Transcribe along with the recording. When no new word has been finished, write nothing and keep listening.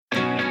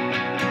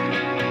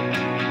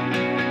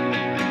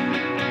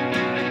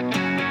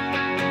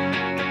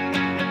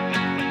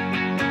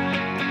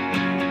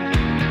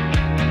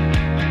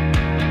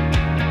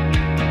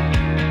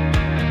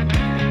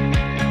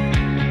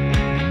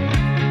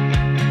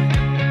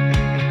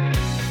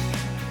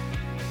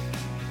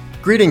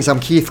Greetings, I'm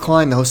Keith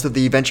Klein, the host of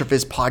the Venture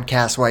Fizz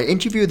podcast, where I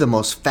interview the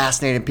most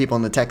fascinating people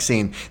in the tech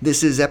scene.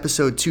 This is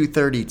episode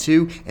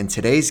 232, and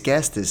today's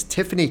guest is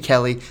Tiffany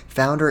Kelly,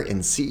 founder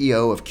and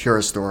CEO of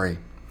Curastory.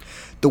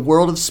 The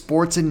world of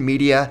sports and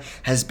media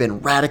has been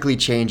radically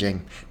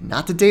changing.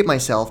 Not to date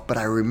myself, but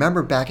I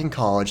remember back in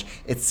college,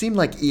 it seemed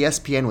like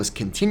ESPN was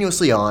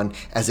continuously on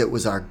as it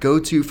was our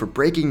go-to for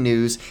breaking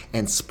news,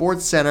 and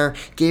SportsCenter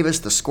gave us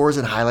the scores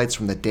and highlights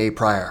from the day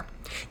prior.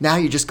 Now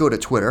you just go to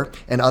Twitter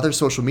and other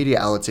social media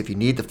outlets if you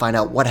need to find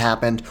out what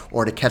happened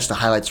or to catch the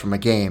highlights from a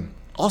game.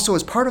 Also,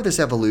 as part of this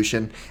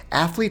evolution,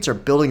 athletes are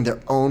building their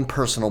own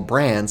personal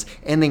brands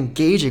and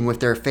engaging with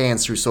their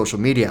fans through social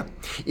media.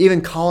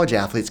 Even college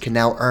athletes can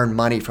now earn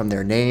money from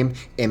their name,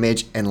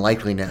 image, and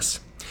likeliness.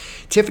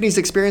 Tiffany's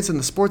experience in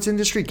the sports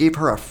industry gave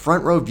her a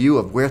front row view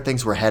of where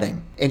things were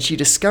heading, and she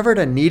discovered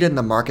a need in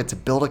the market to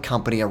build a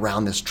company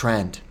around this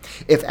trend.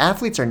 If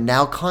athletes are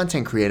now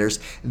content creators,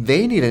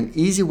 they need an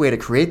easy way to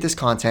create this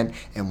content,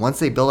 and once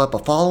they build up a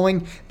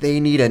following, they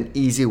need an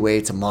easy way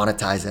to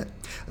monetize it.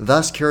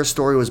 Thus,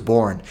 Curastory was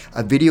born,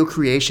 a video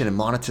creation and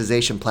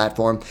monetization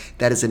platform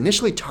that is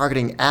initially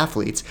targeting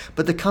athletes,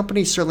 but the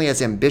company certainly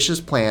has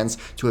ambitious plans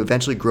to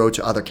eventually grow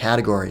to other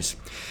categories.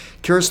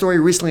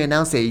 Curastory recently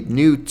announced a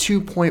new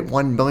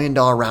 $2.1 million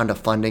round of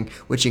funding,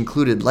 which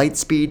included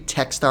Lightspeed,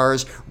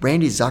 Techstars,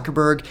 Randy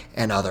Zuckerberg,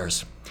 and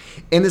others.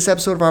 In this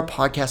episode of our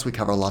podcast, we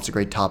cover lots of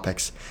great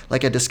topics,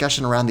 like a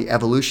discussion around the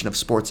evolution of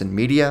sports and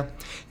media,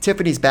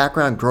 Tiffany's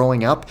background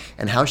growing up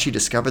and how she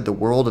discovered the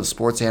world of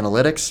sports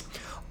analytics,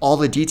 all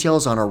the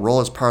details on her role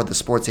as part of the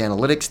sports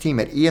analytics team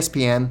at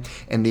ESPN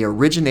and the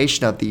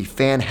origination of the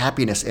Fan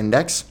Happiness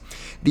Index,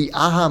 the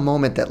aha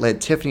moment that led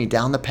Tiffany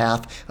down the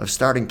path of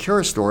starting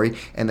Curastory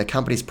and the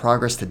company's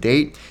progress to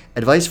date,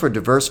 advice for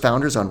diverse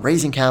founders on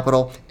raising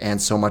capital,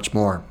 and so much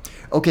more.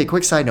 Okay,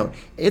 quick side note.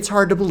 It's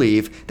hard to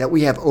believe that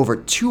we have over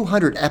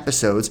 200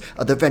 episodes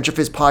of the Venture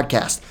Fizz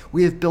podcast.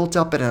 We have built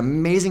up an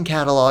amazing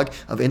catalog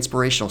of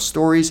inspirational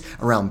stories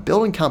around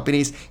building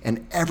companies,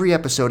 and every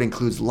episode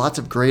includes lots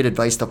of great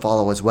advice to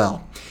follow as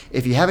well.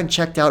 If you haven't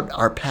checked out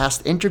our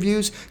past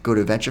interviews, go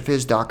to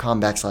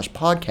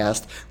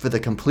venturefizz.com/podcast for the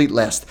complete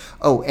list.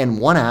 Oh, and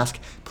one ask,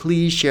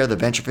 please share the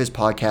Venture Fizz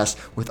podcast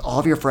with all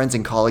of your friends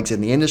and colleagues in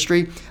the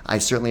industry. I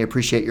certainly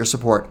appreciate your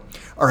support.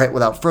 All right,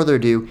 without further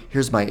ado,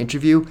 here's my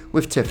interview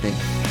with Tiffany.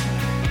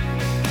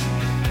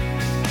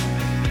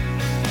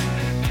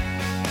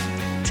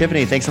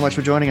 Tiffany, thanks so much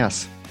for joining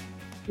us.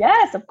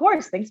 Yes, of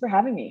course. Thanks for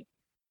having me.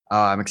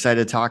 I'm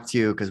excited to talk to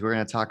you because we're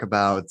going to talk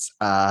about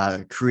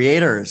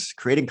creators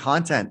creating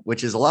content,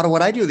 which is a lot of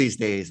what I do these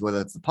days,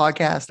 whether it's the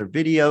podcast or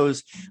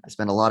videos. I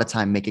spend a lot of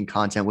time making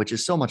content, which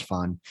is so much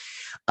fun.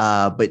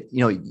 But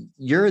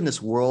you're in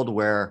this world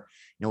where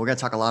we're going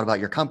to talk a lot about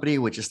your company,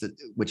 which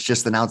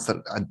just announced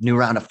a new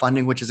round of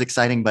funding, which is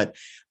exciting. But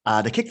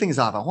to kick things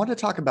off, I want to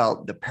talk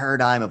about the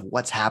paradigm of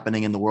what's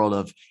happening in the world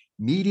of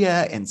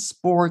media and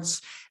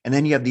sports. And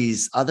then you have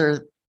these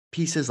other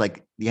pieces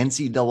like the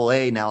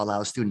NCAA now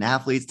allows student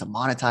athletes to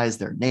monetize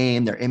their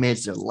name, their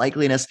image, their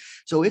likeliness.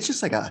 So it's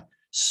just like a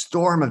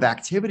storm of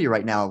activity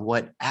right now of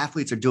what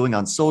athletes are doing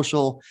on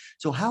social.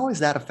 So how has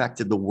that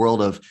affected the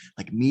world of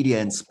like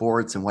media and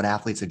sports and what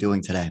athletes are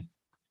doing today?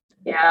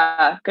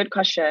 Yeah, good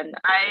question.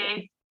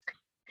 I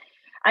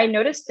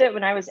noticed it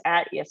when I was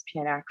at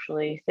ESPN,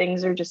 actually.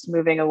 Things are just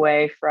moving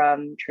away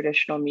from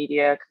traditional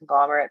media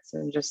conglomerates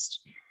and just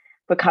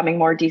becoming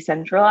more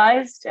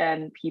decentralized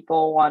and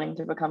people wanting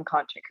to become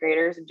content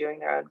creators and doing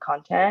their own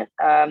content.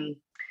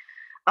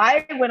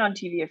 I went on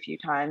TV a few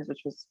times,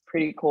 which was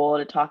pretty cool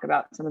to talk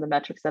about some of the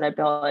metrics that I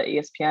built at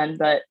ESPN,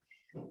 but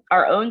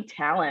our own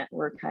talent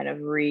were kind of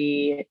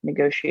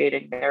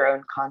renegotiating their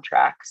own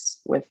contracts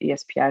with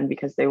ESPN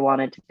because they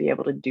wanted to be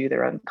able to do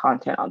their own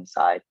content on the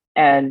side.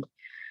 And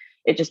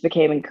it just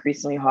became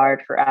increasingly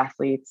hard for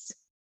athletes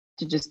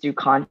to just do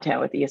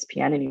content with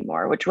ESPN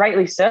anymore, which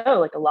rightly so.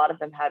 Like a lot of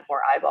them had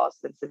more eyeballs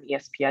than some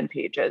ESPN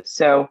pages.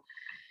 So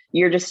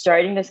you're just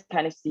starting to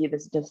kind of see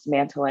this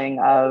dismantling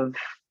of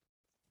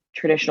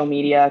traditional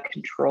media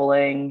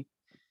controlling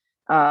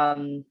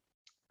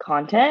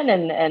content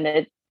and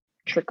it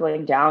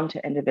trickling down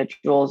to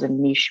individuals and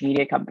niche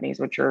media companies,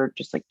 which are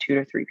just like 2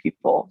 to 3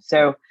 people.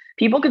 So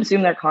people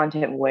consume their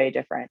content way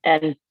different.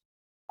 And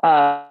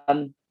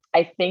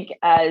I think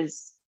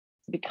as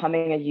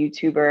becoming a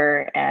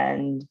YouTuber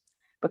and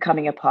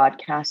becoming a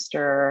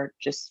podcaster,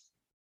 just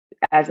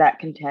as that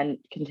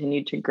content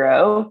continued to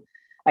grow,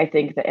 I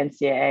think the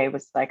NCAA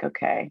was like,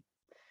 okay,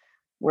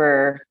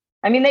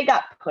 they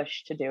got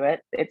pushed to do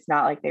it. It's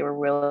not like they were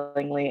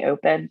willingly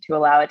open to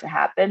allow it to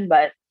happen.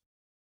 But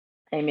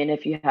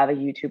if you have a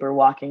YouTuber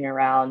walking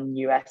around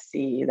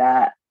USC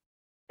that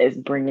is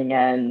bringing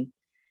in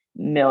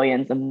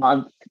millions a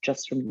month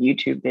just from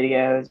YouTube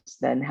videos,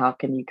 then how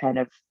can you kind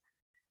of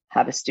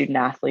have a student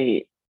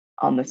athlete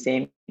on the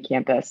same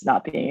campus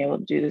not being able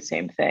to do the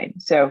same thing?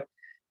 So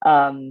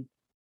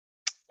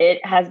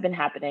it has been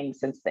happening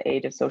since the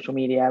age of social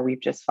media.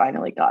 We've just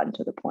finally gotten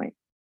to the point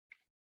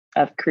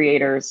of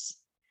creators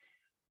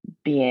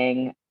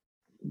being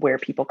where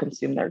people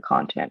consume their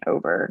content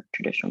over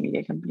traditional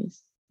media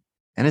companies.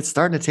 And it's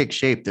starting to take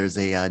shape. There's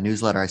a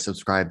newsletter I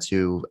subscribe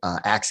to,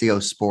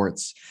 Axio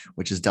Sports,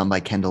 which is done by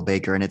Kendall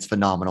Baker, and it's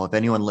phenomenal. If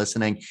anyone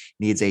listening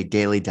needs a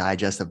daily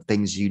digest of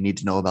things you need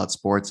to know about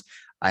sports,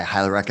 I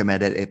highly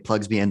recommend it. It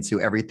plugs me into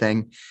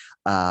everything.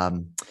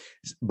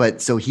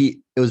 But so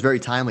it was very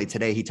timely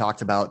today. He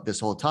talked about this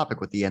whole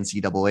topic with the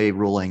NCAA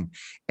ruling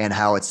and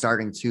how it's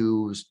starting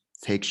to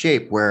take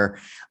shape where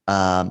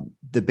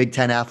the Big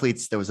Ten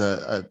athletes, there was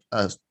a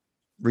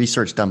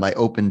research done by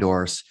Open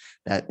Doors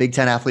that Big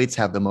Ten athletes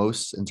have the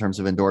most in terms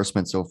of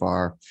endorsement so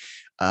far.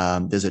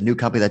 There's a new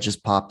company that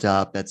just popped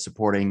up that's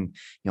supporting,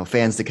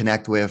 fans to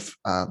connect with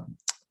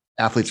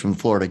athletes from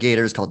Florida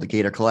Gators called the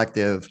Gator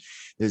Collective.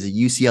 There's a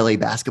UCLA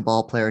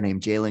basketball player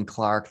named Jalen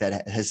Clark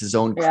that has his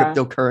own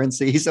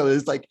cryptocurrency. So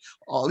there's like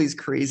all these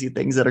crazy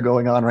things that are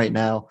going on right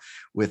now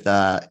with,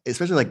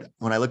 especially like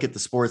when I look at the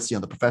sports,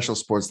 the professional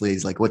sports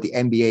leagues, like what the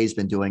NBA has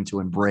been doing to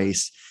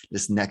embrace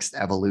this next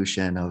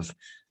evolution of,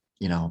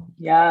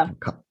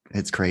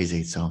 it's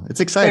crazy. So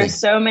it's exciting.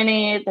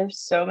 There's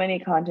so many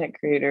content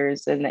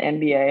creators, and the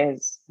NBA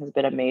has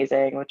been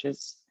amazing, which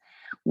is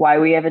why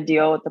we have a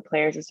deal with the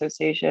Players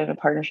Association, a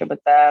partnership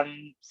with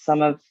them.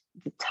 Some of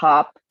the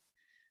top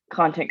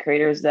content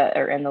creators that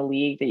are in the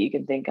league that you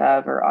can think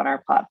of are on our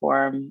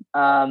platform.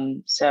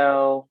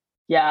 So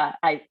yeah,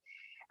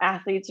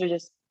 athletes are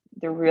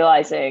they're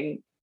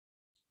realizing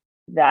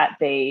that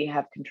they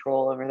have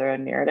control over their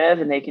own narrative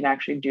and they can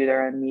actually do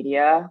their own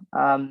media.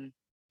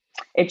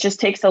 It just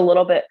takes a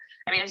little bit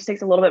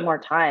more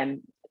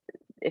time.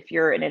 If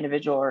you're an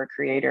individual or a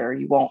creator,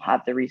 you won't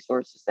have the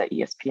resources that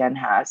ESPN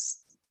has,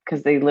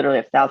 because they literally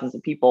have thousands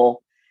of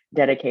people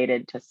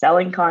dedicated to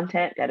selling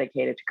content,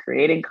 dedicated to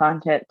creating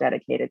content,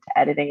 dedicated to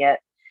editing it,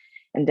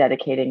 and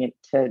dedicating it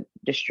to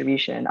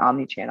distribution and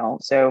omni-channel.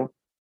 So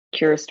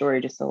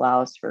Curastory just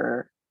allows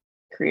for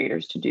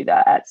creators to do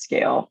that at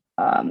scale,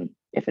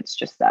 if it's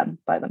just them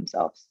by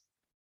themselves.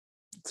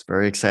 It's a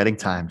very exciting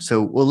time.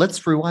 So, well,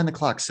 let's rewind the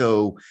clock.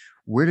 So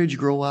where did you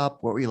grow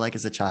up? What were you like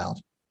as a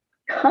child?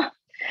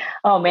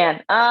 Oh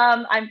man.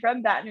 I'm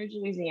from Baton Rouge,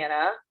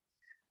 Louisiana.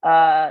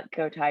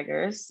 Go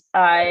Tigers.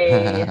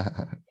 I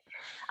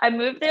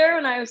moved there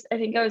when I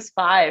think I was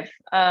 5.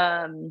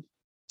 And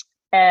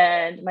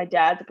my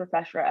dad's a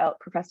professor at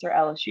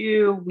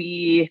LSU.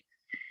 We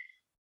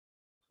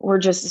were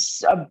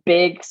just a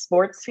big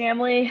sports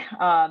family.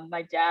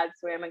 My dad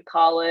swam in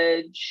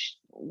college,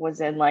 was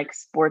in like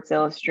Sports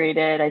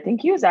Illustrated. I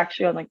think he was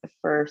actually on like the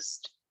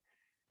first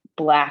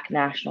Black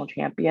national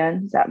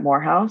champions at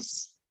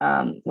Morehouse,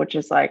 which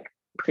is like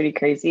pretty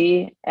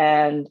crazy.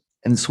 And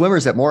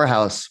swimmers at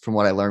Morehouse, from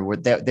what I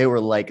learned, they were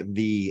like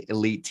the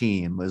elite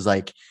team. It was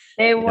like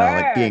they were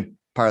like being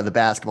part of the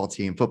basketball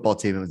team, football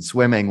team, and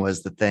swimming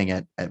was the thing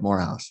at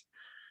Morehouse.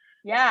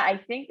 Yeah, I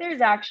think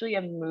there's actually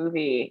a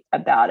movie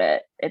about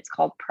it. It's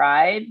called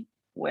Pride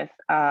with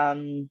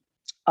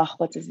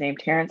what's his name?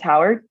 Terrence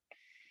Howard.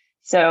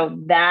 So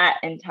that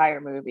entire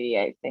movie,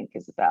 I think,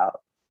 is about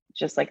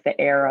just like the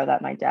era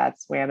that my dad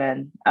swam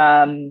in.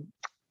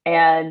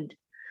 And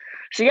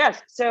so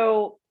yes,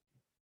 so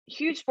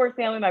huge sports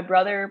family. My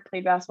brother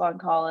played basketball in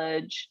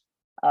college.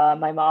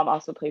 My mom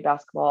also played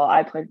basketball.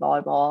 I played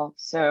volleyball.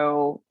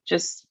 So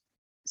just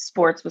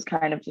sports was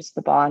kind of just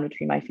the bond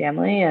between my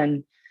family.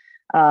 And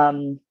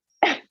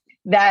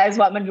that is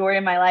what majority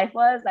of my life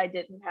was. I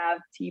didn't have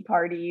tea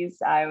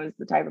parties. I was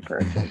the type of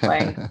person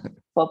playing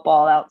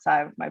football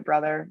outside with my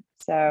brother.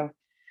 So,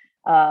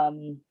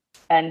 and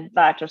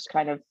that just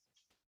kind of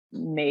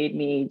made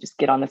me just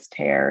get on this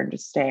tear and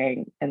just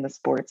staying in the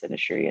sports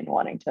industry and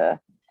wanting to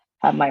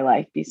have my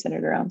life be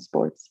centered around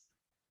sports.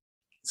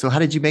 So how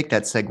did you make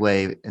that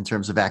segue in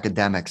terms of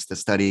academics to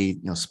study,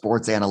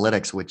 sports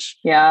analytics, which,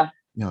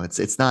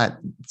 it's not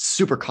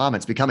super common.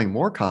 It's becoming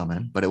more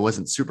common, but it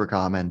wasn't super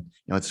common.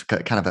 It's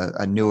kind of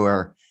a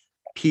newer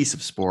piece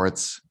of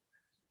sports.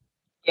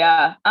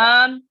 Yeah.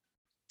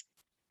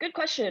 Good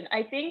question.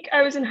 I think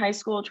I was in high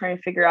school trying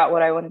to figure out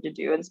what I wanted to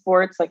do in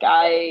sports. Like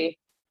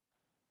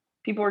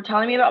people were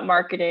telling me about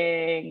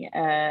marketing,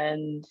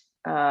 and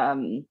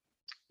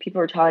people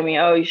were telling me,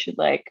 oh, you should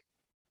like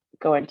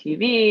go on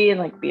TV and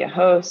like be a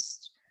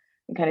host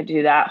and kind of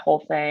do that whole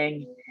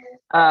thing.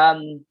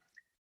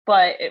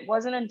 But it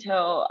wasn't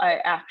until I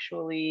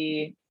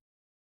actually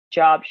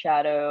job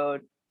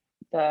shadowed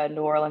the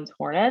New Orleans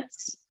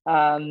Hornets.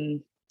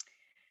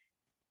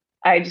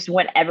 I just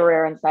went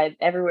everywhere inside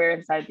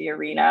the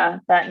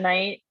arena that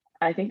night.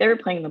 I think they were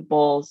playing the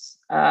Bulls,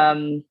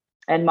 and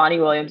Monty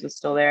Williams was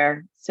still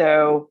there.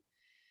 So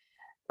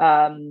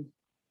the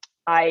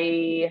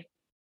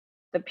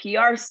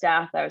PR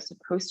staff that I was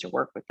supposed to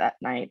work with that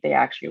night, they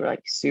actually were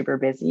like super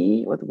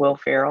busy with Will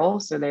Ferrell.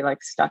 So they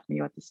like stuck me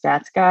with the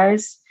stats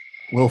guys.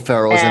 Will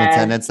Ferrell was in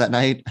attendance that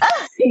night?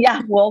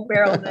 Yeah, Will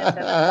Ferrell was in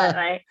attendance that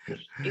night.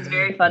 He's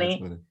very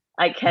funny.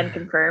 I can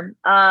confirm.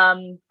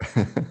 And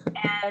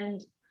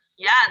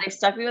yeah, they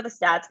stuck me with the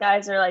stats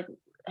guys. They're like,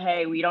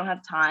 hey, we don't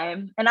have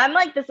time. And I'm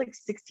like this like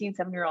 16,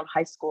 17-year-old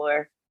high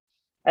schooler.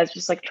 I was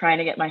just like trying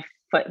to get my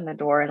foot in the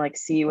door and like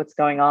see what's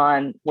going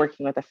on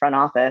working with the front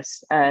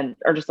office and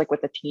or just like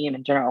with the team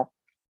in general.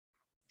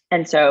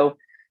 And so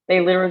they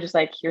literally just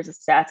like, here's the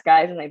stats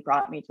guys, and they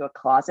brought me to a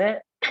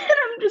closet. And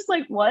I'm just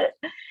like, what?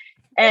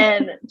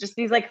 And just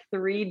these like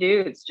three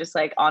dudes just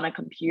like on a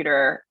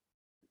computer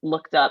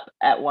looked up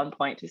at one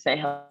point to say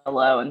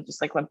hello and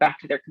just like went back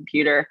to their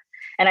computer.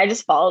 And I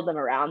just followed them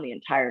around the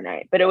entire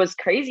night. But it was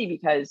crazy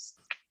because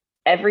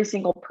every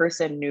single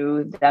person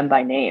knew them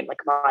by name. Like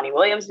Monty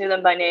Williams knew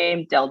them by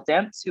name. Dell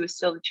Demps, who was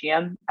still the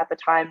GM at the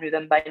time, knew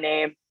them by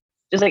name.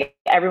 Just like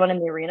everyone in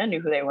the arena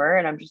knew who they were.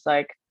 And I'm just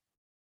like,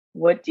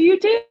 what do you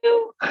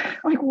do?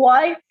 Like,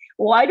 why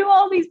do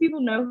all these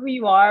people know who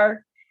you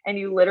are? And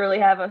you literally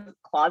have a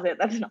closet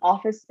that's an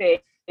office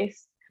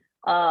space.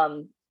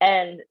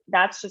 And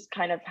that's just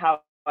kind of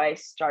how I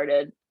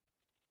started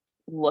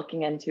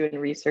looking into and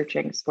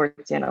researching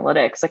sports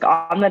analytics. Like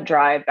on the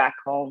drive back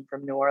home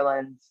from New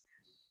Orleans,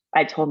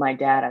 I told my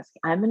dad, I was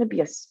like, I'm going to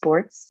be a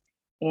sports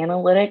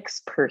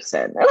analytics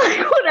person,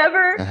 like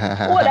whatever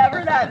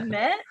that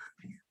meant.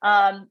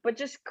 But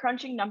just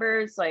crunching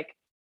numbers, like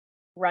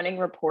running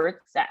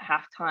reports at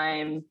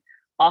halftime,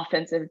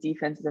 offensive,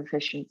 defensive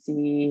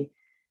efficiency,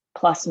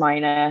 plus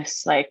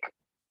minus, like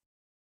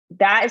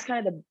that is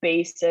kind of the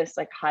basis,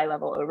 like high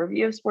level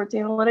overview of sports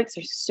analytics.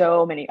 There's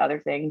so many other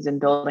things in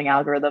building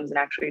algorithms and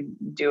actually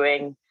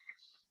building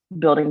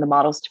the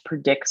models to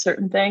predict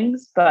certain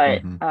things.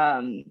 But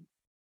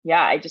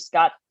yeah, I just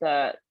got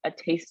a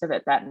taste of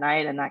it that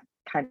night, and that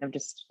kind of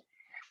just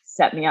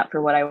set me up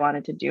for what I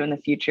wanted to do in the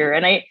future.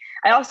 And I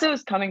also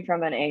was coming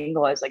from an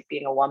angle as like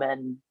being a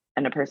woman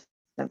and a person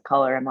of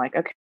color. I'm like,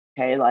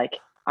 okay, like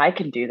I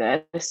can do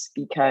this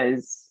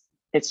because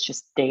it's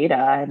just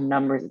data and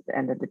numbers at the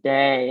end of the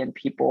day, and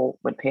people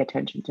would pay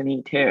attention to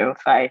me too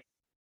if I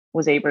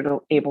was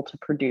able to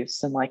produce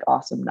some like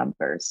awesome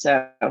numbers.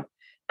 So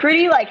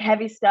pretty like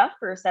heavy stuff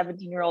for a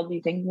 17-year-old to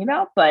be thinking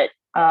about, but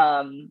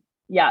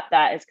yeah,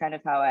 that is kind of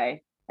how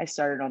I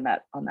started on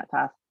that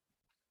path.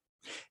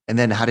 And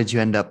then how did you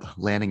end up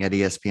landing at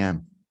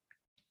ESPN?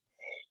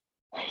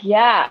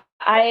 Yeah,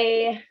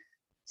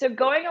 so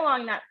going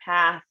along that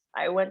path,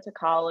 I went to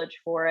college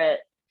for it.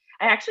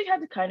 I actually had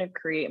to kind of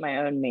create my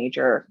own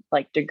major,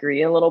 like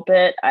degree a little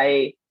bit.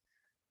 I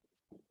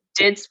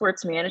did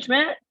sports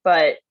management,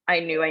 but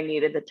I knew I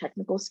needed the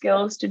technical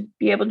skills to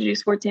be able to do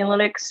sports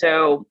analytics.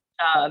 So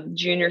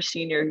junior,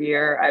 senior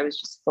year, I was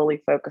just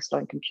fully focused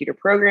on computer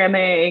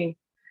programming,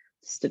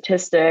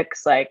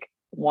 statistics, like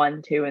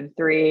 1, 2, and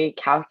 3,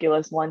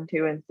 calculus 1,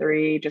 2, and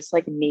 3, just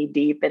like knee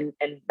deep in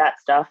that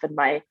stuff. And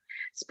my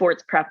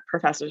sports prep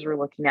professors were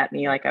looking at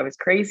me like I was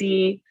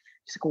crazy.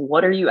 Just like,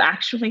 what are you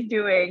actually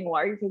doing?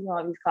 Why are you taking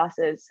all these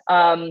classes?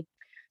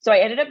 So I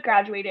ended up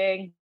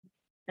graduating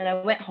and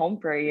I went home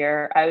for a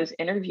year. I was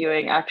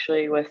interviewing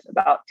actually with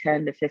about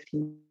 10 to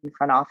 15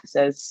 front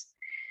offices.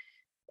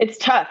 It's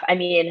tough. I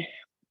mean,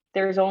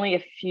 there's only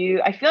a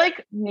few. I feel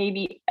like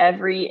maybe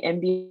every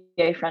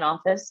NBA front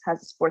office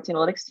has a sports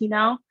analytics team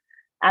now.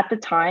 At the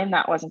time,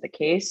 that wasn't the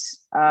case.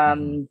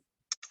 And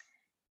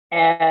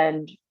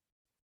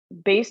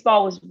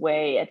baseball was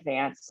way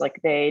advanced. Like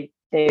they've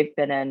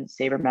been in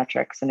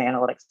sabermetrics and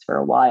analytics for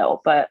a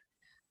while, but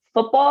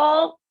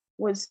football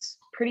was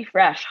pretty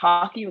fresh.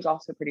 Hockey was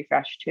also pretty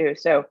fresh too.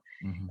 So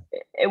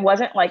it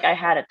wasn't like I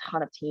had a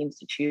ton of teams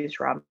to choose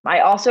from.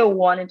 I also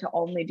wanted to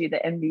only do the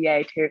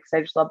NBA too, because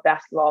I just love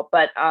basketball,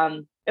 but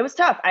it was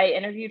tough. I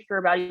interviewed for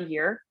about a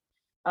year.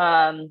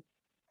 I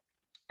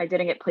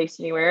didn't get placed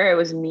anywhere. It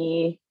was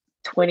me,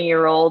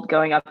 20-year-old,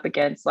 going up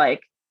against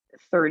like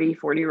 30,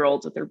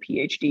 40-year-olds with their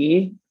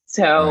PhD.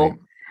 So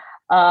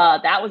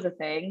that was a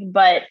thing.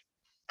 But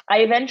I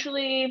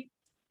eventually,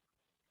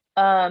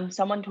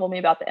 someone told me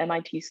about the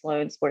MIT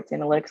Sloan Sports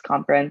Analytics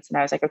Conference. And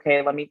I was like,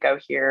 okay, let me go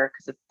here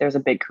because there's a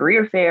big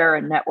career fair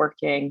and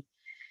networking.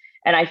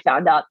 And I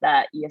found out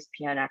that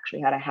ESPN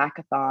actually had a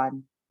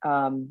hackathon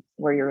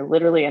where you're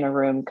literally in a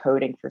room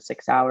coding for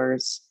 6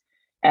 hours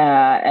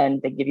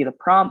and they give you the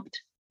prompt.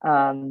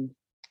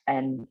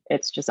 And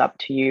it's just up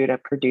to you to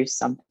produce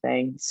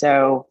something.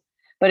 So,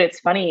 but it's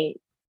funny,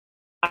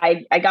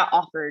 I got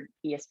offered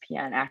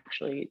ESPN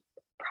actually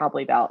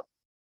probably about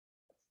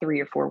 3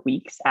 or 4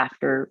 weeks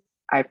after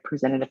I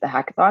presented at the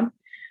hackathon.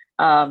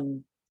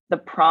 The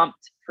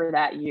prompt for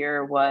that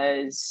year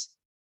was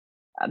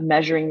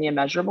measuring the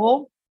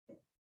immeasurable.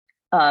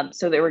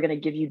 So they were going to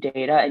give you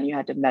data and you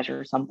had to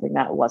measure something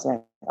that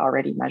wasn't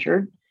already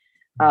measured.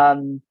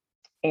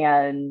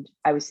 And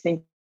I was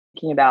thinking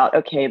about,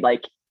 okay,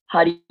 like,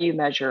 how do you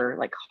measure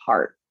like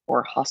heart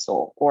or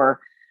hustle or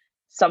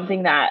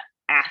something that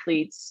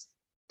athletes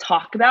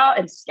talk about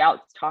and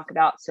scouts talk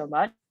about so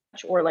much,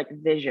 or like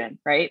vision,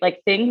 right?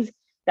 Like things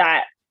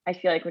that I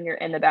feel like when you're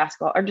in the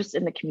basketball or just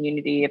in the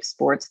community of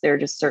sports, there are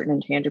just certain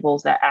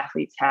intangibles that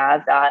athletes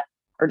have that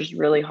are just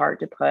really hard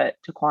to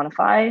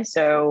quantify.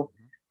 So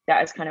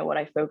that is kind of what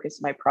I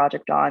focused my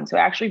project on. So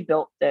I actually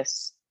built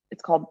this,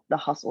 it's called the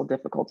Hustle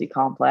Difficulty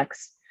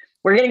Complex.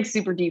 We're getting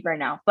super deep right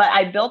now, but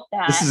I built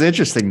that. This is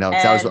interesting though,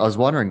 because I was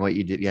wondering what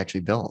you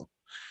actually built.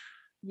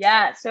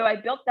 Yeah. So I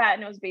built that,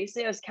 and it was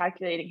basically, I was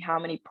calculating how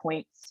many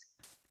points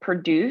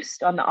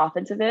produced on the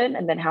offensive end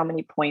and then how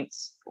many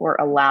points were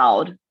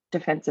allowed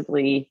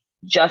defensively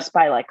just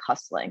by like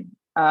hustling.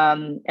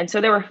 And so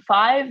there were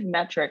 5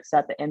 metrics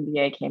that the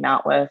NBA came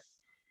out with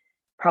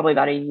probably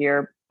about a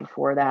year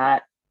before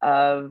that,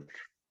 of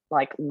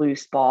like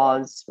loose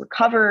balls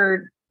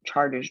recovered,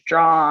 charges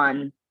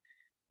drawn,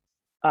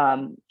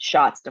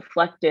 shots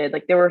deflected.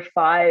 Like there were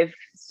 5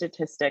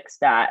 statistics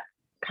that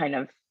kind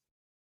of,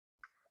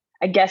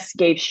 I guess,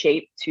 gave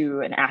shape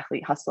to an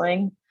athlete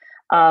hustling.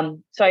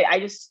 So I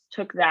just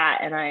took that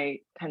and I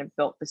kind of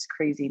built this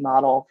crazy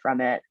model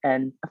from it.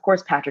 And of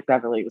course, Patrick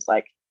Beverley was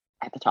like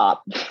at the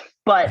top,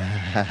 but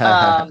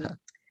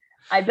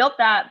I built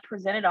that,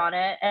 presented on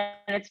it. And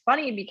it's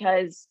funny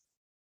because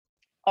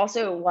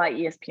also why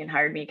ESPN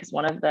hired me, because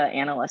one of the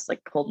analysts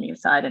like pulled me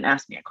aside and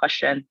asked me a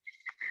question.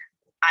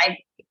 I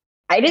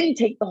I didn't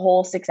take the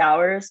whole 6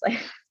 hours, like,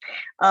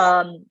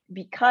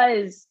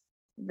 because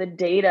the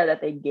data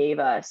that they gave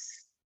us,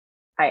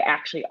 I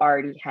actually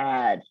already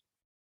had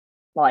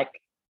like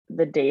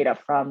the data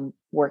from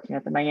working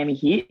at the Miami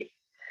Heat.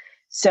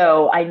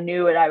 So I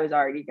knew what I was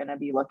already going to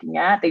be looking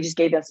at. They just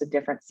gave us a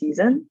different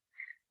season.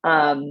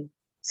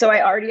 So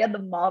I already had the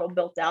model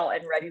built out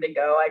and ready to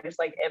go. I just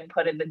like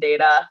inputted the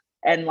data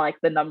and like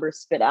the numbers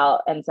spit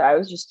out. And so I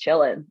was just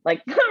chilling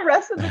like the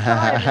rest of the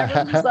time. And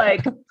everyone's just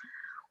like,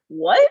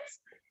 what?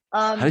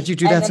 How did you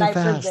do And that then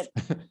so I fast?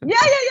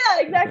 yeah,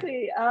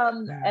 exactly.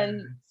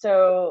 And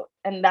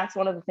that's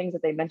one of the things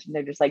that they mentioned.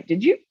 They're just like,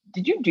 did you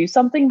do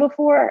something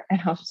before?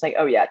 And I was just like,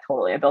 oh yeah,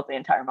 totally. I built the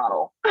entire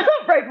model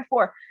right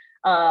before.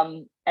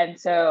 And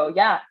so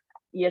yeah,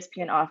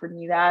 ESPN offered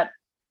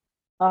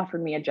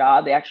me a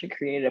job. They actually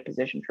created a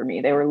position for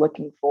me. They were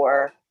looking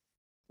for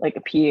like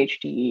a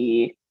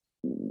PhD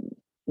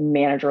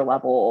manager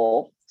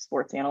level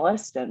sports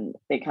analyst, and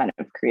they kind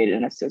of created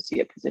an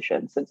associate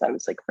position since I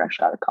was like fresh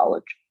out of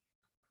college.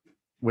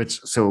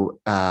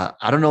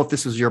 I don't know if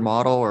this was your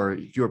model or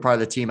if you were part of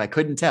the team. I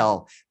couldn't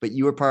tell, but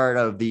you were part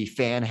of the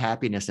fan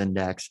happiness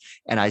index.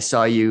 And I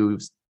saw you,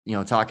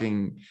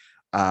 talking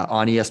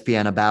on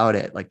ESPN about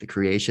it, like the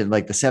creation,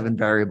 like the 7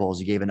 variables.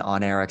 You gave an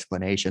on-air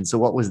explanation. So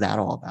what was that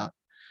all about?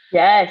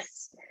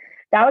 Yes,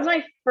 that was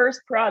my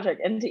first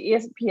project into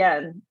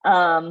ESPN,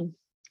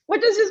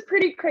 which is just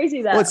pretty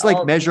crazy Well, that it's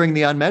like measuring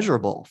the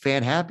unmeasurable,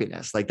 fan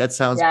happiness. Like that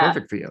sounds yeah,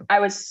 perfect for you. I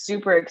was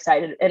super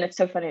excited. And it's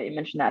so funny that you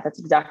mentioned that. That's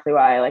exactly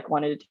why I like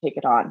wanted to take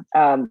it on.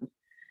 I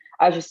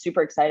was just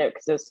super excited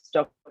because it was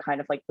still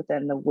kind of like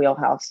within the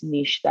wheelhouse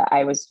niche that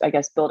I was, I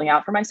guess, building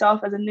out for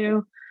myself as a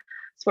new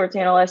sports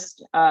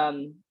analyst.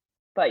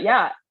 But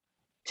yeah,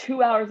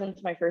 2 hours into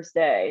my first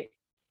day,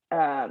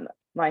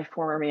 my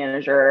former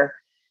manager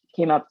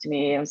came up to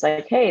me and was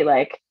like, hey,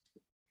 like,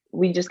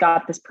 we just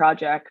got this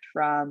project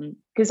from,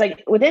 because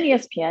like within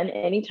ESPN,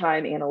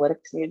 anytime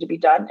analytics needed to be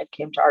done, it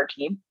came to our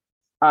team.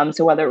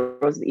 So whether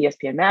it was the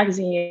ESPN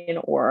magazine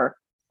or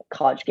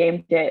college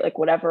game day, like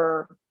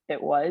whatever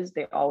it was,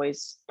 they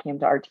always came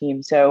to our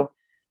team. So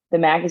the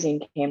magazine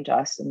came to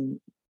us and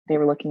they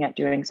were looking at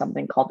doing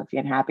something called the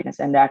Fan Happiness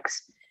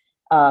Index,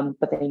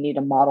 but they need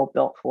a model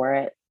built for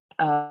it.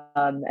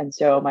 And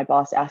so my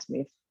boss asked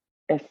me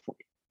if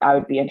I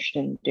would be interested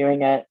in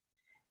doing it.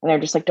 And they're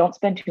just like, don't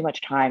spend too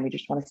much time. We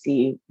just want to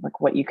see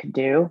like what you could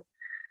do.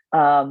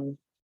 And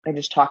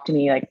just talk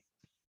me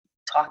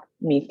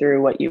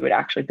through what you would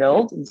actually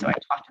build. And so I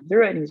talked him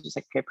through it and he was just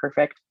like, okay,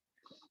 perfect.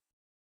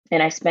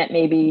 And I spent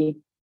maybe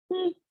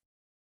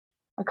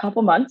a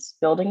couple months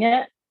building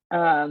it.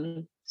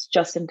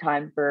 Just in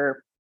time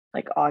for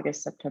like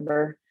August,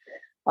 September.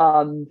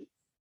 Got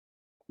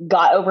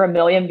over 1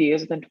 million views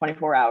within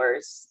 24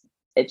 hours.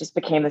 It just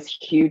became this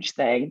huge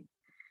thing.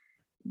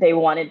 They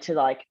wanted to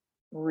like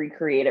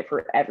recreate it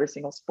for every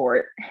single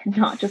sport,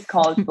 not just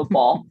college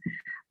football.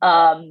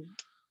 But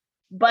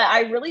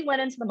I really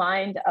went into the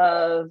mind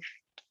of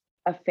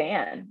a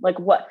fan, like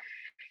what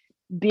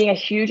being a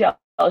huge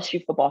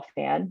LSU football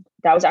fan.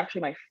 That was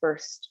actually my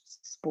first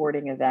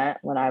sporting event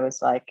when I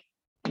was like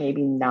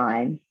maybe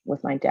 9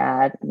 with my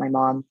dad and my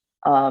mom.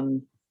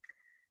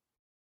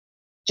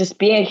 Just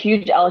being a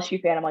huge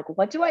LSU fan, I'm like,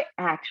 what do I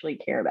actually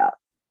care about?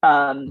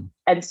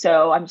 And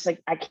so I'm just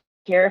like, I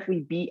care if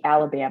we beat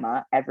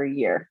Alabama every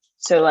year.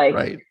 So like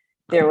right.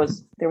 there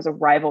was a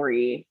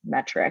rivalry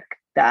metric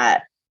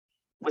that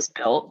was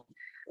built.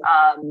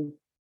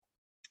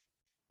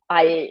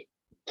 I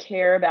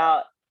care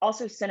about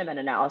also sentiment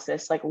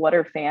analysis, like what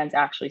are fans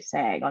actually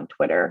saying on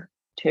Twitter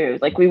too?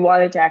 Like we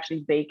wanted to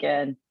actually bake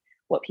in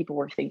what people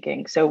were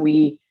thinking. So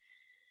we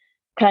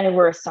kind of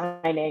were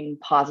assigning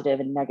positive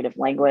and negative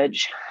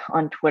language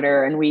on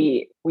Twitter, and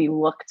we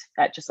looked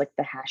at just like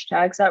the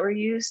hashtags that were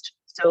used.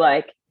 So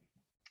like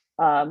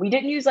we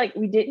didn't use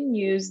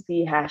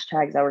the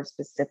hashtags that were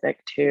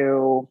specific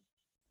to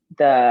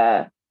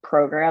the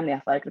program, the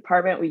athletic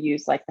department. We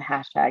used like the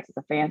hashtags that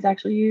the fans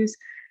actually use.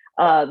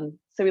 So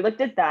we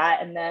looked at that,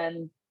 and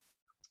then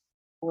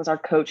was our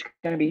coach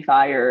going to be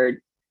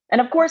fired?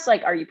 And of course,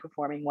 like, are you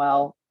performing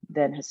well?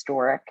 than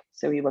historic.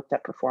 So we looked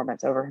at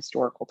performance over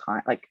historical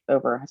time, like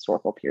over a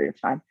historical period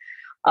of time.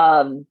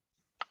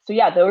 So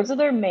yeah, those are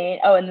their main.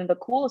 Oh, and then the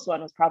coolest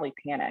one was probably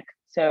Panic.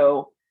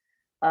 So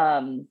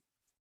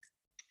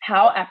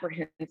how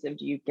apprehensive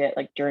do you get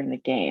like during the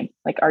game?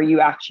 Like, are you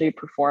actually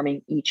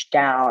performing each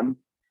down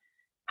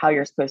how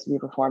you're supposed to be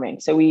performing?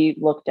 So we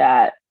looked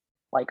at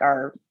like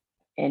our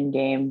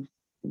in-game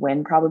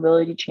win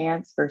probability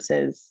chance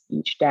versus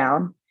each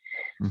down,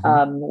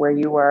 where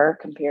you were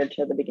compared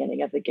to the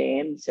beginning of the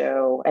game.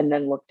 So, and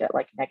then looked at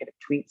like negative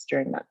tweets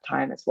during that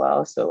time as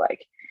well. So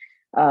like,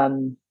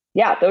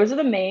 yeah, those are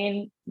the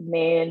main,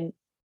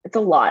 it's a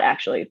lot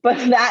actually, but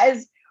that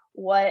is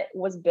what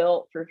was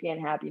built for fan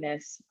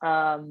happiness.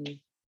 And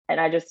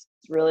I just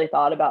really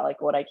thought about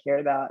like what I cared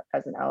about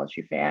as an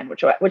LSU fan,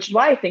 which is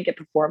why I think it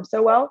performed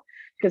so well,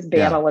 because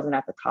Bama wasn't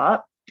at the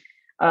top.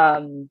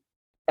 And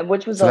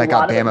which was so a that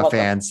got lot of Bama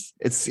fans.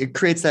 It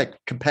creates that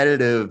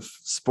competitive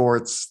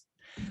sports,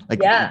 like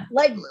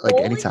Bowling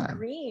anytime.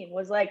 Green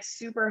was like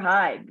super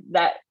high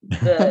that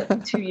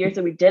the 2 years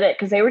that we did it,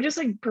 because they were just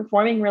like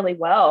performing really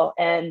well.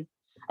 And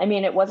I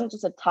mean, it wasn't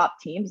just a top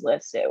teams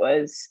list. It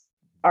was,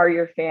 are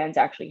your fans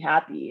actually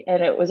happy?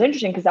 And it was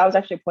interesting because that was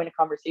actually a point of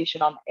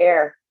conversation on the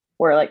air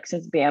where like,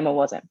 since Bama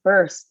wasn't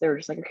first, they were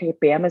just like, okay,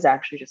 Bama's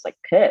actually just like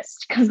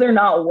pissed because they're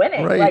not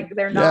winning. Right. Like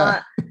they're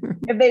not,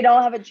 if they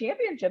don't have a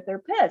championship, they're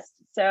pissed.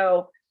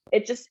 So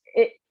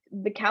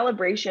the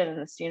calibration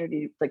and the standard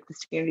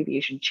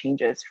deviation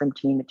changes from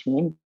team to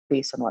team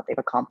based on what they've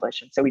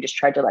accomplished. And so we just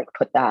tried to like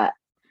put that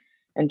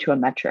into a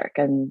metric.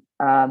 And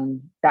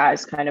that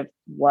is kind of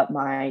what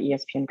my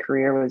ESPN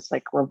career was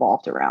like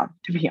revolved around,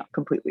 to be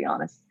completely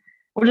honest,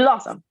 which is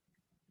awesome.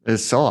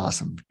 It's so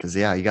awesome because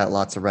you got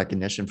lots of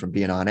recognition from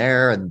being on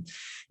air, and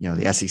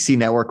the SEC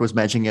network was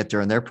mentioning it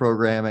during their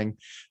programming.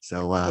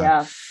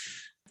 So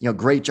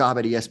great job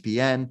at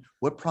ESPN.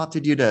 What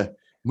prompted you to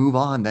move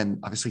on, then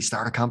obviously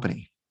start a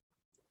company?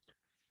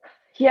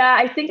 Yeah,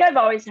 I think I've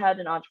always had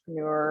an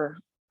entrepreneur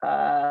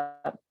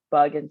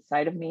bug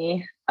inside of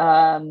me.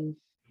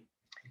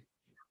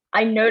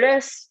 I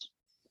noticed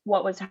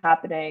what was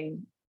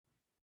happening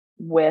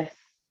with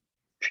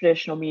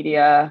traditional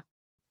media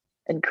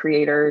and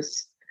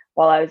creators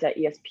while I was at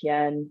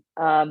ESPN.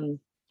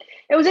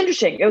 It was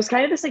interesting. It was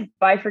kind of this like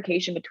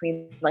bifurcation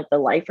between like the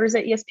lifers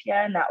at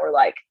ESPN that were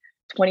like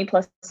 20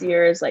 plus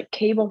years, like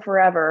cable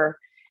forever,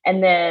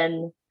 and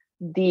then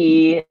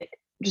the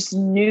just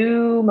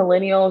new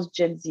millennials,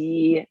 Gen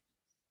Z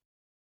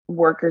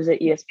workers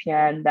at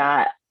ESPN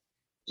that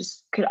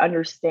just could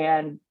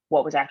understand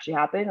what was actually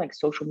happening, like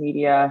social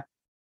media.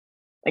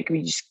 Like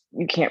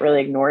you can't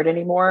really ignore it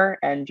anymore.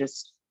 And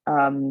just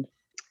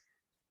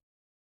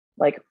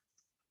like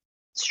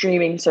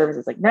streaming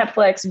services like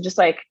Netflix and just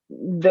like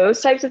those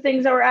types of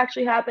things that were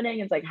actually happening.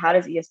 It's like, how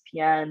does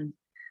ESPN,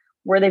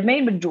 where they've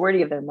made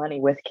majority of their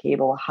money with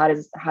cable, how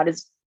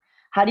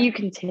do you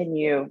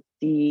continue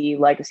the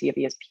legacy of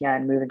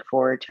ESPN moving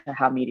forward to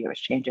how media was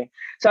changing?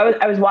 So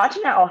I was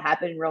watching that all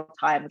happen in real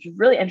time, which was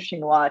really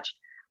interesting to watch.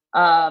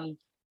 And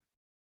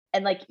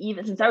like,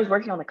 even since I was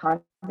working on the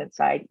content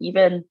side,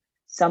 even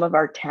some of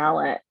our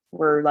talent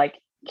were like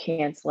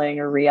canceling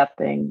or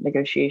re-upping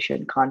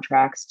negotiation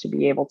contracts to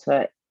be able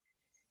to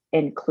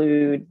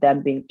include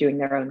them doing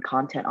their own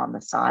content on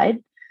the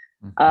side.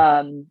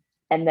 And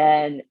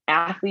then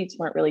athletes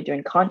weren't really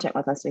doing content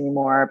with us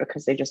anymore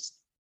because they just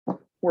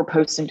were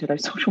posting to their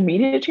social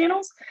media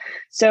channels.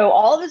 So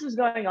all of this was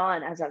going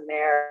on as I'm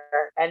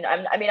there. And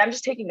I'm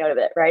just taking note of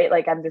it, right?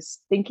 Like I'm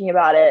just thinking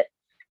about it.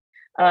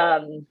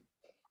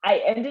 I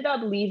ended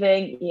up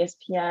leaving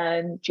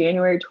ESPN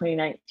January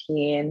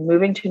 2019,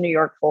 moving to New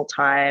York full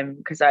time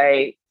because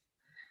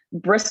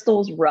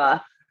Bristol's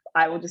rough.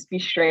 I will just be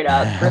straight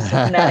up.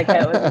 Bristol,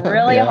 Connecticut was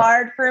really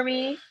hard for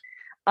me.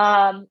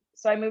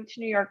 So I moved to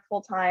New York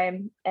full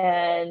time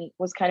and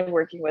was kind of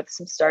working with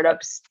some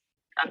startups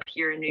up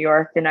here in New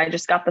York. And I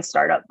just got the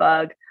startup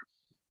bug.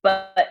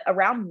 But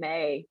around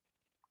May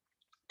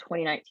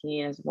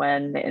 2019 is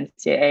when the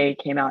NCAA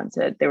came out and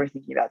said they were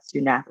thinking about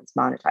student athletes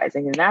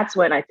monetizing. And that's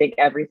when I think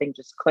everything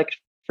just clicked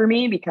for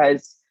me,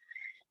 because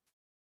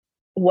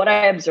what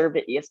I observed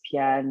at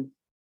ESPN,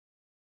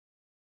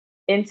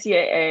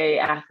 NCAA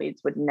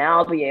athletes would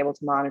now be able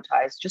to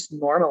monetize just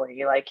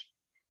normally, like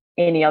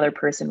any other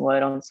person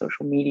would on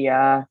social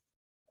media.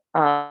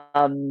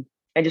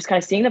 And just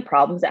kind of seeing the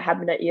problems that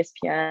happened at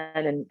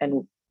ESPN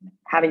and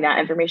having that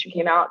information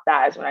came out,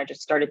 that is when I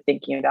just started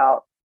thinking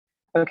about,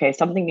 okay,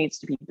 something needs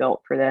to be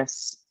built for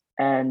this.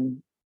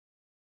 And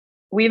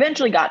we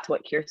eventually got to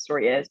what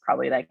Curastory is,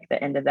 probably like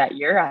the end of that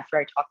year after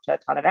I talked to a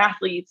ton of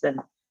athletes and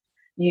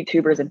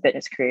YouTubers and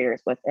fitness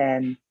creators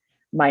within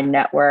my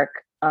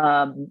network.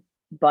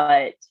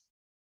 But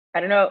I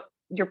don't know,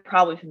 you're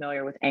probably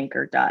familiar with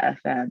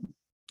Anchor.fm.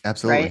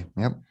 Absolutely. Right?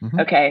 Yep. Mm-hmm.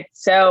 Okay.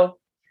 So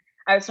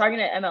I was talking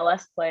to an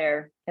MLS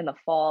player in the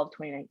fall of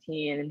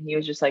 2019, and he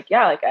was just like,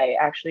 yeah, like I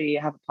actually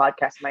have a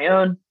podcast of my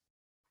own.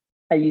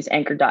 I use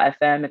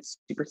Anchor.fm. It's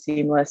super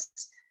seamless.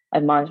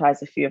 I've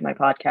monetized a few of my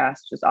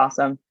podcasts, which is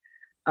awesome.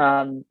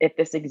 If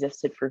this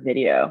existed for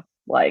video,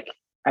 like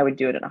I would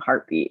do it in a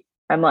heartbeat.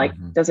 I'm like,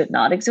 Mhm. does it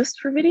not exist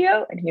for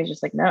video? And he was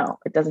just like, no,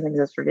 it doesn't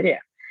exist for video.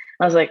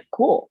 I was like,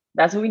 cool,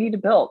 that's what we need to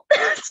build.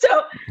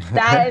 So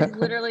that is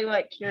literally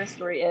what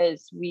Curastory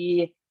is.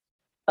 We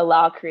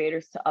allow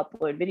creators to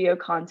upload video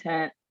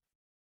content,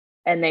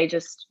 and they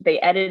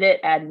edit it,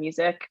 add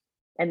music,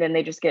 and then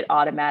they just get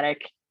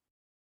automatic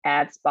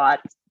ad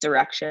spot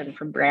direction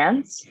from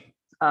brands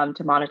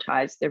to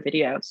monetize their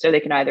video. So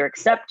they can either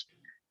accept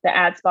the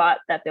ad spot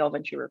that they'll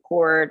eventually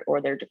record, or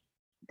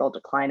they'll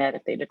decline it.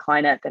 If they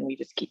decline it, then we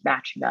just keep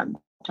matching them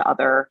to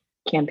other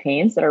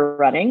campaigns that are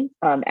running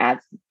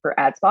ads for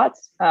ad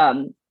spots.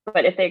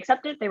 But if they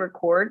accept it, they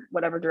record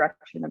whatever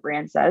direction the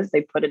brand says,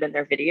 they put it in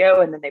their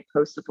video, and then they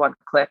post with one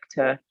click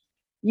to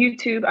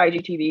YouTube,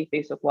 IGTV,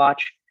 Facebook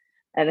Watch,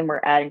 and then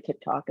we're adding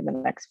TikTok in the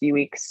next few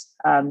weeks.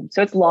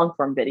 So it's long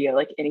form video,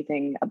 like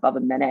anything above a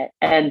minute,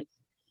 and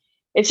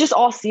it's just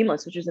all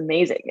seamless, which is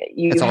amazing.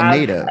 It's all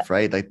native,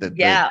 right? Like the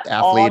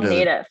all athlete or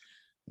native.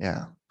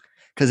 yeah.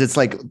 Because it's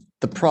like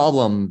the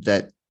problem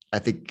that I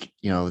think,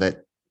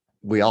 that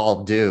we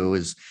all do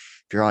is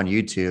if you're on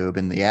YouTube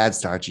and the ad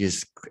starts, you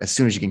just, as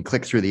soon as you can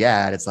click through the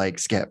ad, it's like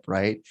skip,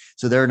 right?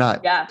 So they're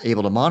not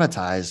able to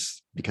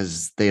monetize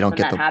because they don't When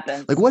get that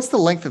happens. like, what's the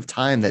length of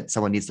time that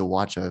someone needs to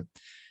watch a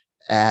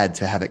ad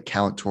to have it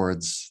count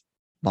towards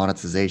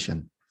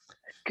monetization?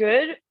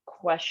 Good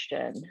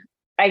question.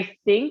 I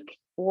think,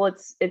 well,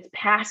 it's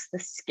past the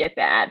skip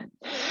ad.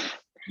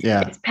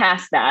 Yeah. It's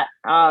past that.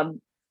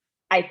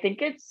 I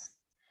think if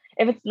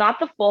it's not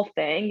the full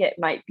thing, it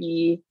might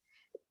be.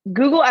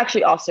 Google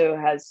actually also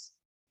has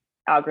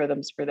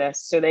algorithms for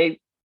this. So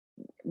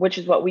which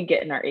is what we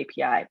get in our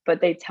API,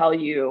 but they tell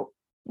you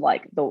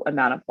like the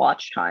amount of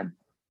watch time,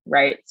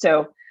 right?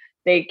 So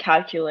they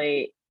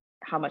calculate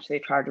how much they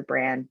charge a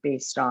brand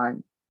based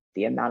on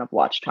the amount of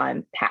watch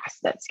time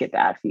past that skip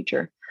ad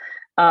feature.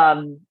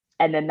 And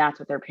then that's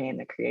what they're paying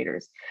the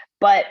creators.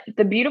 But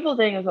the beautiful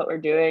thing is what we're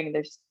doing,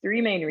 there's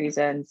three main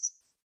reasons.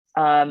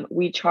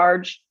 We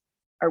charge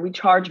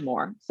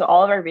more. So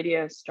all of our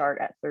videos start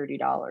at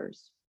 $30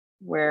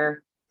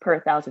 where per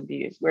 1,000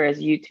 views, whereas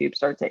YouTube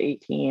starts at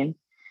 18.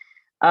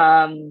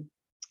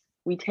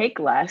 We take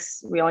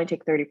less. We only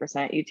take 30%.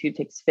 YouTube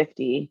takes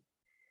 50.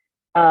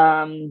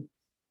 And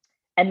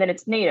then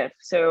it's native.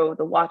 So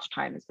the watch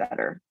time is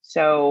better.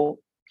 So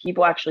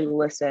people actually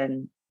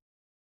listen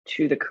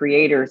to the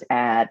creator's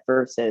ad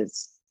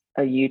versus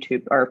a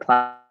YouTube or a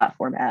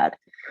platform ad.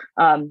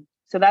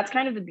 So that's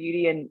kind of the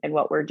beauty in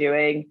what we're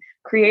doing.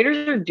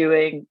 Creators are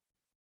doing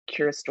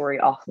Curastory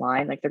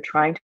offline. Like they're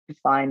trying to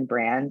find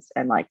brands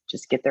and like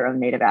just get their own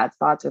native ad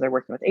spots, or they're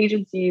working with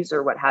agencies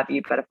or what have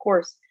you. But of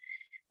course,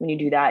 when you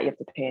do that, you have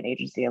to pay an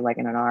agency a leg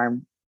and an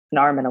arm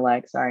and a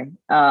leg. Sorry.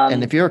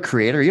 And if you're a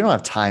creator, you don't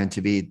have time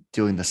to be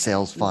doing the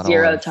sales funnel.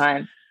 Zero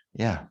time.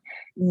 Yeah.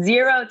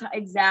 Zero time.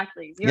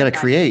 Exactly. You got to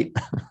create.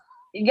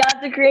 You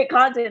got to create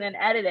content and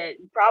edit it.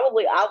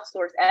 Probably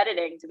outsource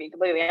editing, to be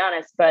completely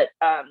honest. But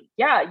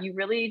you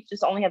really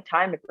just only have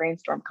time to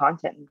brainstorm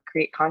content and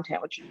create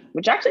content,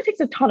 which actually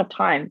takes a ton of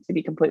time, to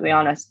be completely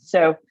honest.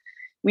 So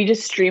we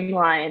just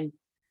streamline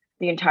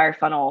the entire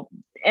funnel.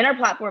 In our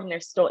platform, they're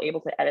still able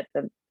to edit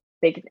them.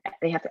 They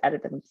have to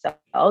edit them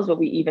themselves, but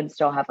we even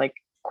still have like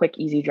quick,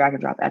 easy drag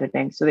and drop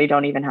editing. So they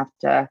don't even have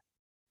to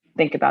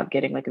think about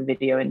getting like a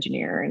video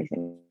engineer or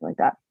anything like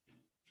that.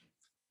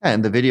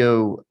 And the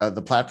video,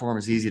 the platform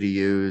is easy to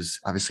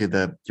use. Obviously,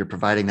 you're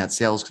providing that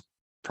sales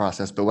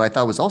process. But what I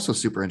thought was also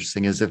super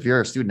interesting is if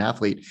you're a student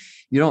athlete,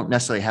 you don't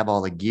necessarily have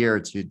all the gear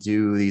to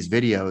do these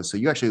videos. So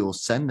you actually will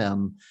send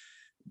them,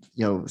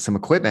 some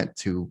equipment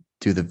to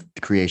do the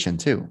creation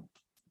too.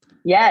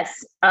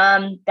 Yes,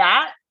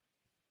 that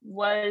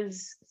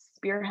was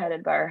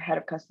spearheaded by our head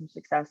of customer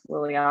success,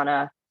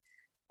 Liliana,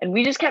 and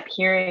we just kept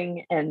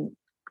hearing in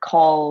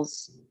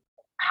calls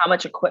how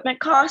much equipment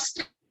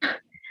cost.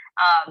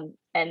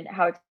 And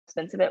how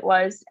expensive it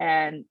was,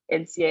 and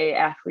NCAA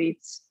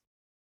athletes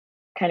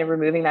kind of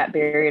removing that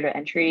barrier to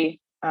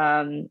entry.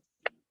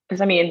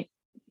 Because I mean,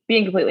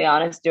 being completely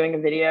honest, doing a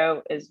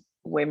video is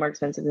way more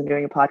expensive than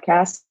doing a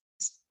podcast,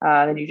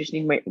 and you just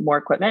need more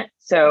equipment.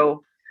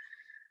 So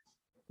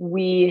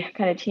we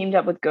kind of teamed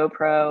up with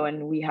GoPro,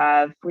 and we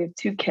have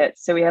two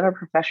kits. So we have a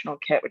professional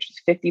kit, which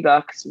is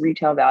 $50,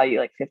 retail value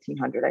like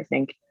 $1,500, I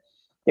think.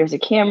 There's a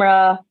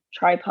camera,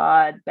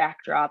 tripod,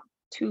 backdrop,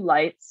 2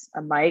 lights,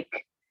 a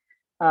mic,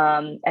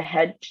 a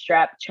head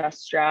strap,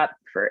 chest strap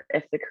for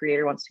if the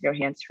creator wants to go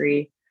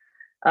hands-free.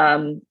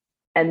 And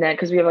then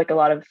because we have like a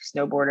lot of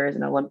snowboarders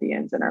and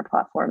Olympians in our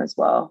platform as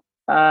well.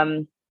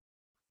 And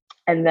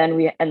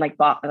then like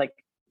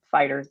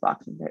fighters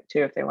boxing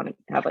too, if they want to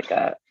have like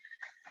a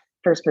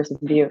first person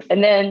view.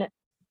 And then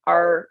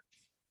our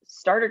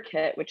starter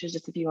kit, which is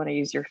just if you want to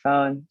use your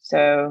phone.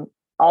 So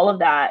all of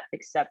that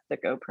except the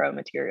GoPro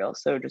material.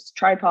 So just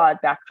tripod,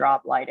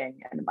 backdrop, lighting,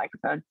 and a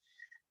microphone.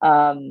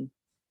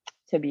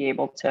 To be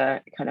able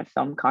to kind of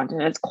film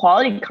content. It's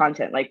quality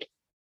content. Like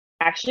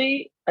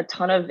actually a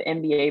ton of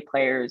NBA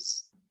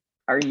players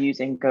are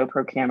using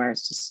GoPro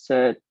cameras just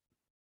to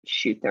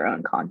shoot their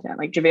own content.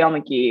 Like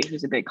JaVale McGee,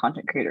 who's a big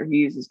content creator, he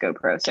uses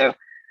GoPro. So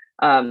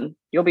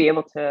you'll be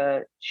able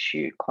to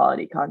shoot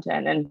quality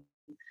content. And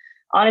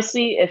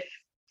honestly, if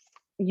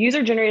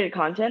user generated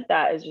content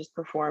that is just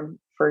perform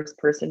first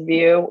person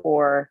view,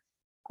 or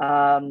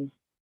something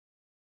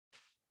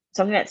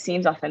that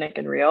seems authentic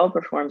and real,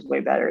 performs way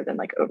better than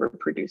like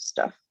overproduced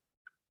stuff.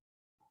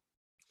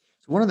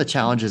 So one of the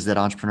challenges that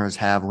entrepreneurs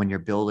have when you're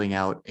building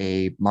out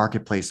a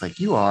marketplace like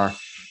you are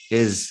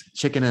is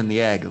chicken and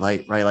the egg,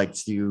 right?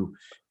 Like you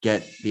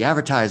get the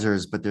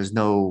advertisers, but there's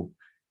no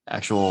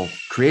actual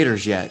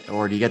creators yet,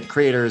 or do you get the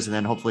creators and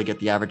then hopefully get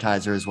the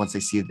advertisers once they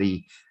see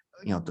the,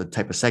 the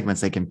type of segments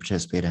they can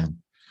participate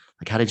in?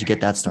 Like, how did you get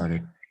that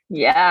started?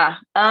 Yeah.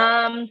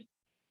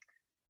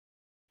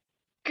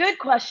 Good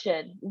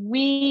question.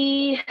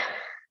 I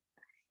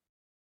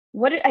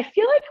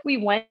feel like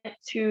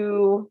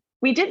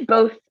we did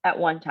both at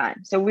one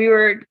time. So we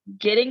were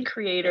getting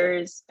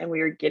creators and we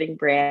were getting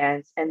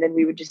brands, and then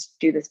we would just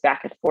do this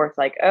back and forth,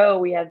 like, oh,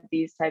 we have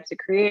these types of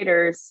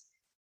creators,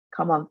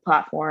 come on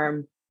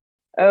platform.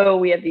 Oh,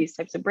 we have these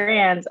types of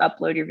brands,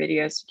 upload your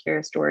videos to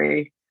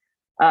Curastory.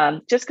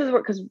 Just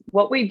because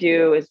what we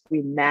do is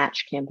we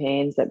match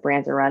campaigns that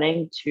brands are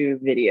running to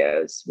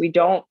videos. We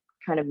don't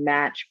kind of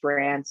match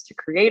brands to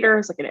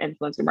creators like an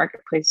influencer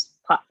marketplace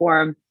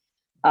platform.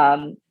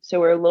 So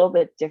we're a little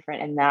bit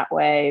different in that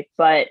way,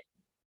 but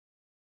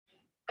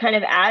kind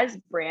of as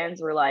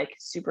brands were like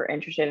super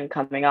interested in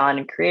coming on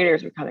and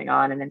creators were coming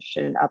on and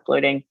interested in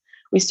uploading,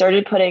 we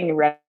started putting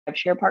rev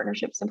share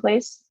partnerships in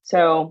place.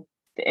 So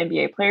the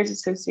NBA Players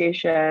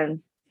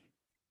Association,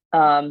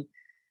 and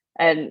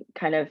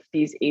kind of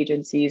these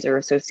agencies or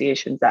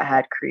associations that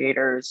had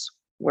creators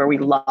where we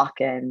lock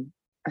in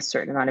a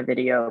certain amount of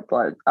video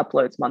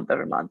uploads month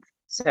over month.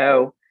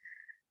 So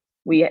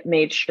we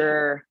made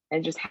sure,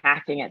 and just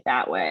hacking it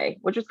that way,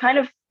 which was kind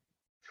of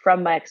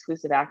from my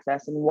exclusive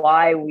access and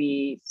why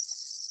we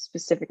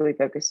specifically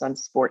focused on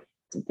sports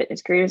and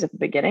fitness creators at the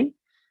beginning.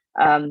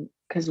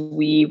 Because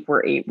we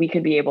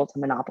could be able to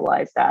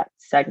monopolize that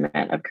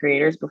segment of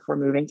creators before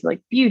moving to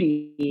like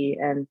beauty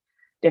and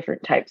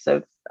different types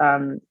of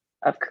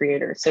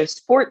creators. So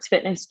sports,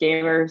 fitness,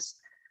 gamers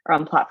are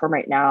on the platform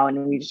right now,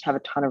 and we just have a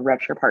ton of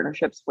rev share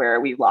partnerships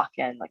where we lock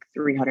in like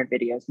 300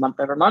 videos month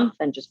over month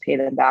and just pay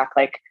them back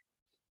like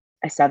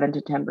a 7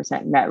 to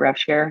 10% net rev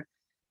share.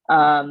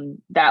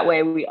 That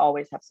way we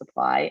always have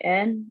supply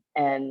in,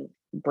 and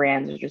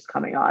brands are just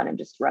coming on and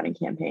just running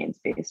campaigns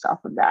based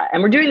off of that.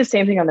 And we're doing the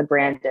same thing on the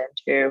brand end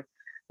too,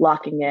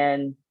 locking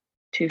in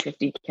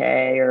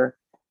 250K or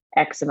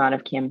X amount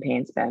of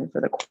campaign spend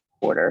for the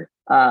quarter.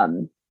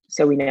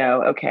 So we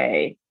know,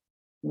 okay,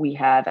 we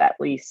have at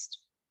least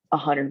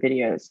 100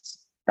 videos.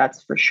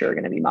 That's for sure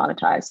going to be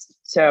monetized.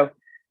 So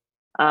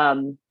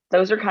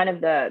those are kind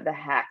of the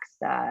hacks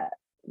that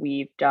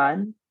we've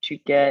done to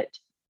get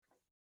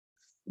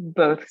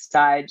both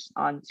sides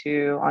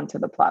onto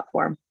the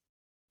platform.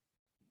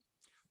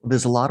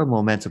 There's a lot of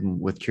momentum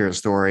with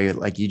Curastory.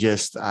 Like you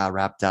just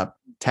wrapped up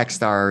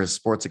Techstars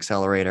Sports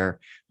Accelerator,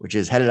 which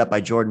is headed up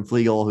by Jordan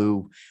Flegel,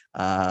 who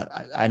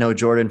I know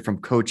Jordan from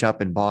Coach Up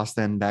in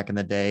Boston back in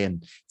the day.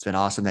 And it's been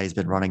awesome that he's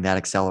been running that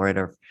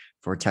accelerator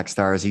for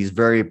Techstars. He's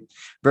very,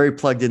 very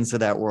plugged into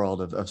that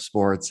world of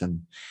sports,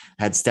 and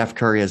had Steph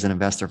Curry as an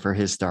investor for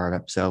his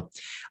startup. So,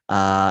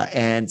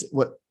 and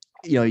what,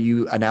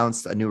 you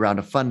announced a new round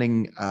of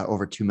funding,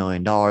 over $2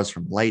 million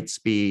from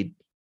Lightspeed,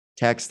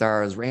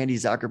 Techstars, Randy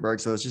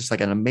Zuckerberg. So it's just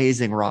like an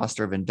amazing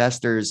roster of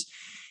investors.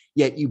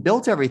 Yet you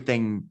built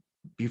everything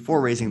before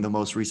raising the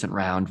most recent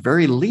round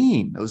very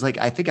lean. It was like,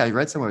 I think I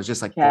read somewhere it was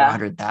just like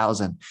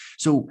 400,000.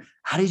 So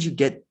how did you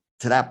get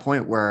to that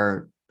point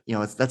where,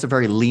 that's a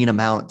very lean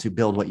amount to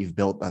build what you've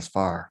built thus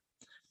far?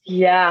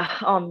 Yeah.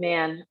 Oh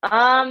man.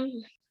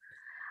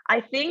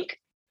 I think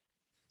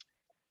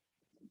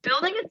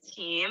building a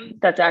team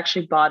that's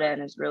actually bought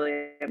in is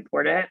really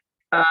important.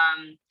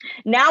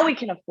 Now we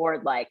can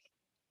afford like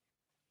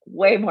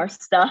way more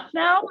stuff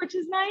now, which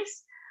is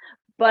nice,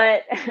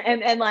 but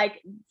and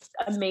like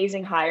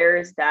amazing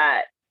hires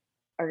that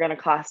are going to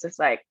cost us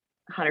like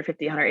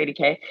 150,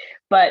 180K.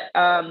 But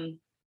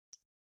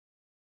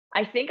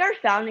I think our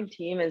founding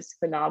team is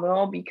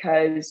phenomenal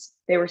because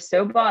they were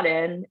so bought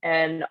in,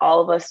 and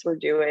all of us were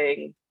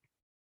doing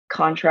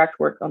contract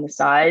work on the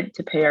side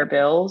to pay our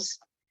bills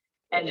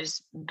and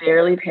just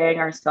barely paying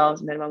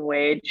ourselves minimum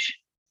wage.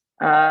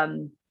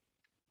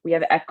 We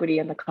have equity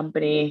in the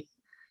company.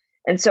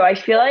 And so I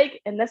feel like,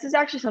 and this is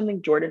actually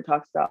something Jordan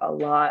talks about a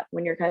lot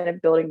when you're kind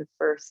of building the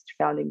first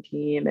founding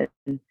team,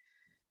 and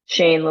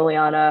Shane,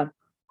 Liliana,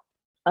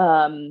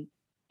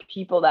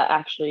 people that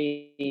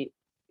actually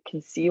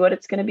can see what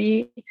it's going to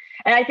be.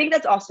 And I think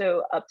that's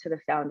also up to the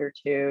founder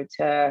too,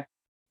 to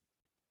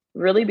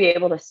really be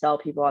able to sell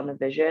people on the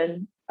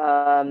vision,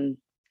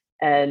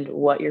 and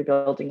what you're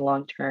building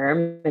long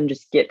term, and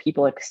just get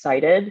people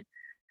excited.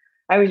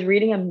 I was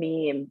reading a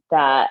meme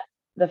that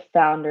the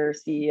founder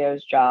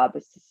CEO's job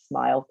is to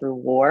smile through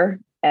war.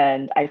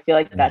 And I feel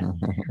like that's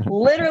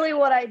literally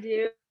what I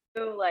do.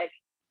 Like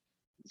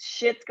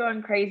shit's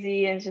going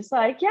crazy, and it's just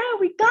like, yeah,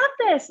 we got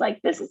this.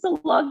 Like this is a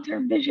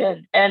long-term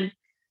vision. And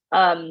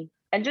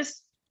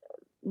just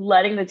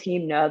letting the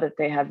team know that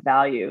they have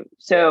value.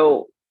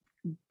 So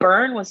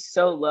burn was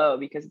so low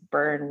because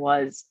burn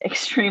was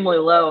extremely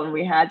low, and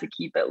we had to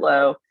keep it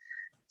low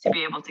to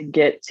be able to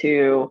get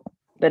to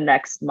the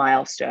next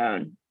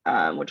milestone,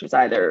 which was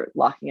either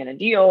locking in a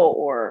deal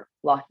or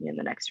locking in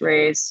the next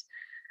raise.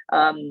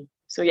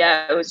 So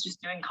yeah, it was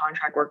just doing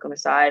contract work on the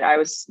side. I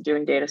was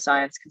doing data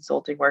science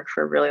consulting work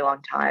for a really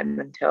long time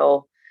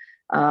until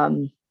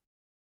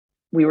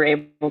we were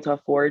able to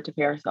afford to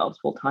pay ourselves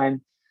full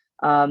time.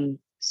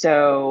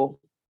 So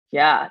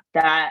yeah,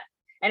 that,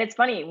 and it's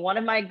funny, one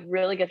of my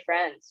really good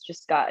friends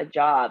just got a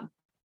job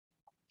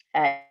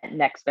at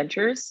Next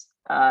Ventures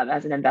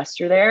as an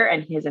investor there,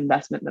 and his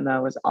investment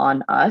memo was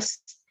on us.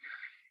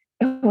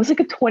 It was like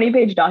a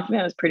 20-page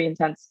document. It was pretty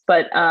intense,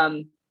 but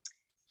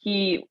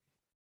he,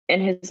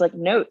 in his like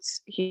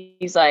notes,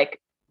 he's like,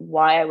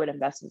 why I would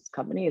invest in this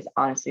company is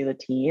honestly the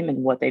team and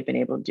what they've been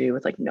able to do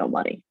with like no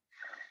money.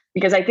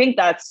 Because I think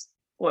that's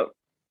what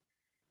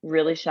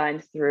really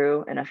shines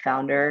through in a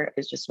founder,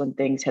 is just when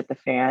things hit the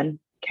fan,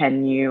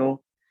 can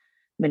you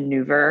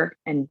maneuver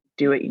and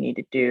do what you need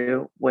to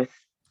do with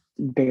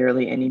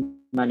barely any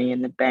money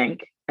in the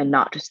bank, and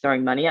not just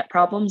throwing money at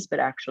problems, but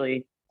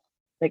actually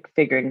like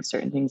figuring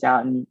certain things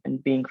out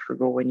and being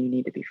frugal when you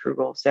need to be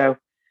frugal. So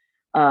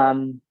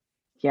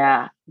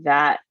yeah,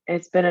 that,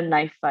 it's been a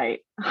knife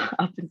fight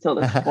up until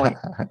this point.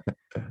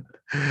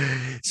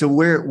 So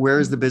where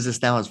is the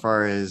business now as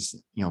far as,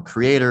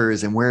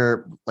 creators, and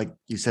where, like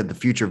you said, the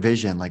future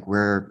vision, like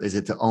where is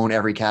it to own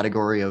every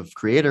category of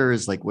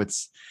creators? Like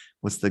what's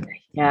the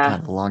kind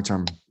of the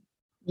long-term?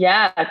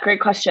 Yeah, great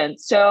question.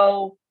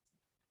 So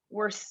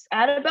we're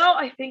at about,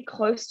 I think,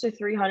 close to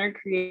 300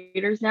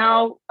 creators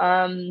now,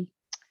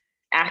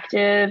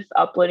 active,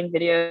 uploading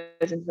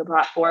videos into the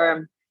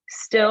platform,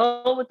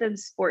 still within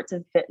sports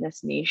and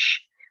fitness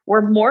niche.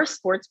 We're more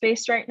sports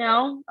based right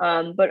now,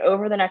 but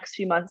over the next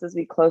few months, as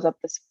we close up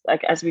this,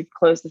 like as we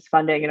close this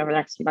funding, and over the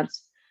next few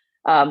months,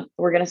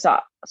 we're going to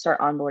start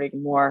onboarding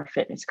more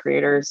fitness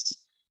creators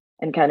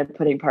and kind of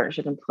putting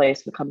partnership in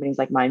place with companies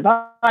like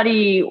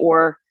MindBody,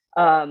 or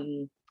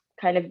kind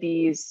of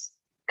these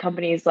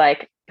companies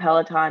like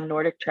Peloton,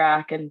 Nordic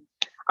Track, and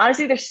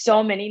honestly, there's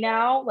so many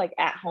now, like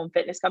at-home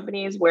fitness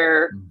companies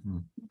where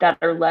that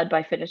are led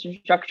by fitness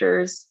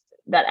instructors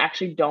that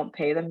actually don't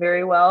pay them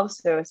very well.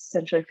 So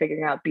essentially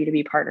figuring out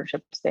B2B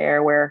partnerships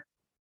there, where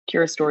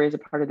Curastory is a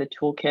part of the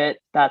toolkit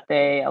that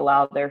they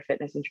allow their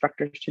fitness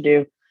instructors to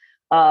do.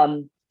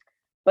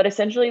 But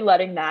essentially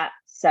letting that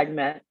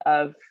segment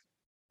of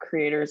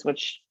creators,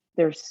 which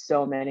there's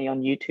so many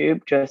on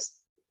YouTube, just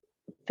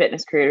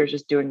fitness creators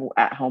just doing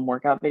at-home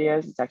workout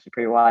videos. It's actually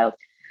pretty wild.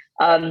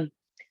 And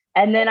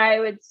then I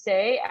would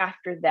say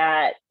after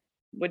that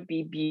would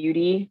be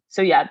beauty.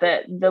 So yeah,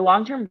 the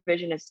long-term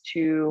vision is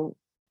to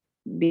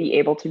be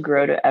able to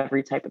grow to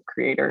every type of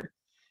creator.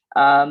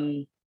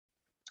 But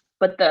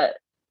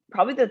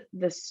probably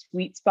the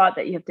sweet spot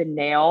that you have to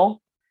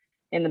nail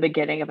in the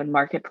beginning of a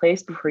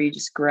marketplace before you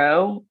just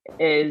grow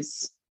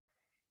is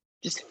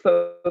just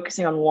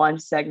focusing on one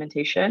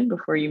segmentation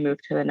before you move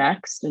to the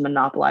next and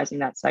monopolizing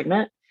that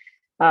segment.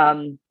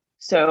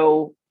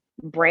 So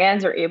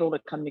brands are able to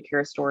come to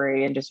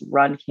Curastory and just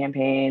run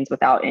campaigns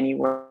without any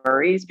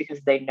worries,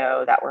 because they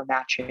know that we're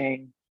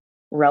matching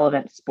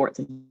relevant sports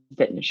and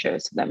fitness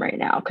shows to them right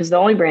now. Because the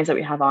only brands that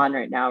we have on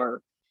right now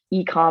are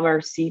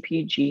e-commerce,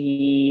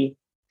 CPG,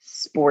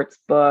 sports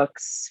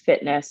books,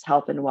 fitness,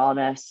 health and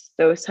wellness,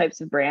 those types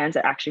of brands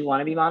that actually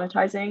want to be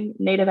monetizing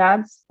native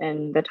ads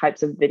and the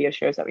types of video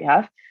shows that we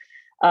have.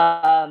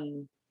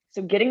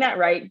 So getting that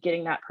right,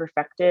 getting that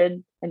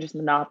perfected, and just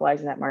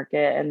monopolizing that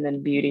market. And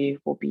then beauty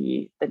will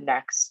be the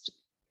next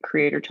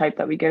creator type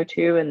that we go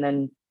to. And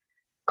then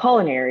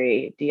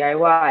culinary,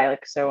 DIY,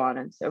 like so on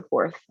and so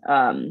forth.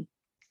 And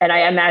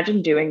I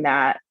imagine doing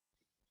that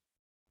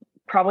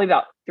probably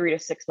about 3 to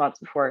 6 months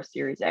before a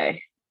Series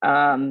A.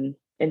 And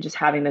just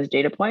having those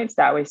data points,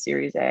 that way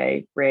Series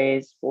A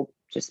raise will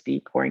just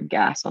be pouring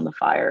gas on the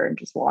fire and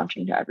just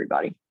launching to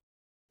everybody.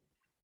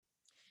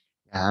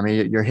 I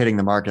mean, you're hitting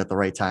the market at the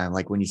right time.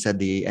 Like when you said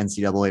the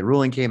NCAA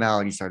ruling came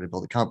out, you started to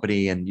build a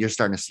company, and you're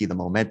starting to see the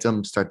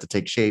momentum start to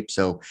take shape.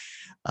 So,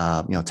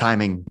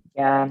 timing,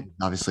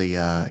 obviously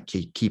a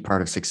key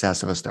part of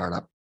success of a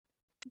startup.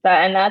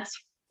 And that's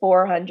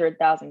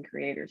 400,000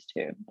 creators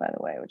too, by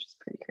the way, which is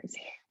pretty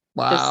crazy.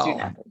 Wow. Just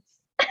student athletes.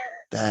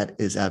 That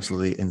is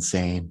absolutely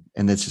insane.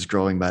 And it's just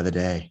growing by the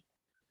day.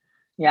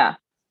 Yeah.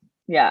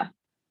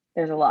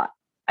 There's a lot.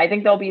 I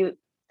think there'll be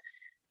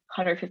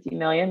 150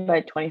 million by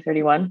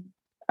 2031.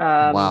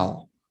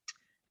 Wow.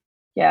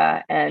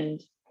 Yeah.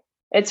 And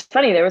it's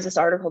funny, there was this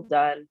article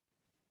done,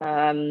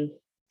 I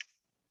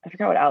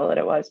forgot what outlet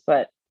it was,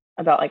 but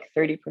about like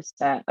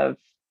 30% of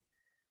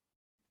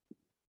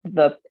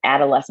the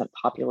adolescent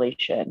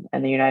population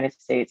in the United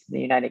States and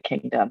the United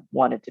Kingdom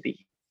wanted to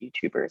be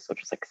YouTubers, which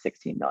was like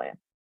 16 million.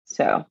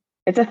 So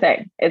it's a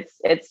thing.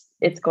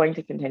 It's going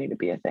to continue to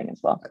be a thing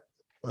as well.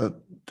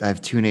 I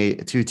have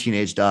two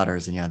teenage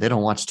daughters, and they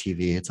don't watch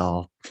TV. It's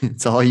all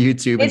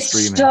YouTube and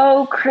streaming. It's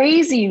so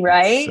crazy,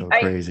 right? So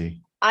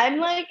crazy. I'm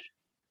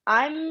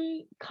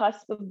I'm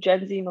cusp of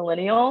Gen Z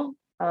millennial.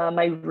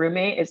 My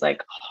roommate is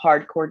like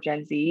hardcore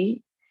Gen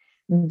Z,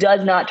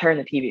 does not turn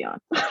the TV on.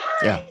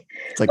 Yeah.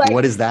 It's like, what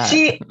Like is that?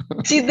 she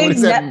What thinks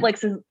is that?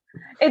 Netflix is,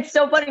 it's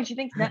so funny. She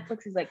thinks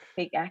Netflix is like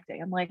fake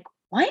acting. I'm like,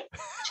 what?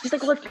 She's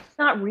like, well, it's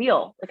not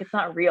real. Like, it's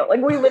not real.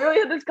 Like, we literally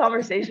had this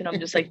conversation. I'm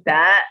just like,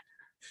 that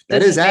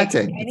That is doesn't make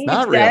acting. It's any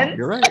not real. sense.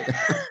 You're right.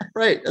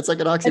 Right. That's like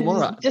an And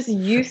oxymoron. just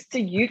used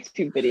to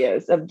YouTube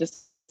videos of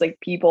just like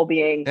people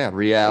being Yeah. like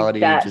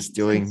Reality, that, just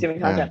doing, consuming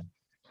yeah. content.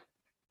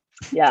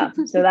 Yeah.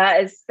 So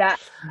that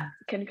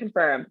can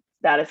confirm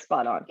that is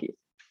spot on, Keith.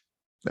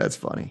 That's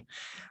funny.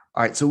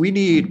 All right. So we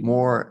need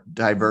more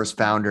diverse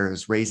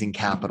founders raising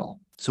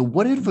capital. So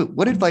what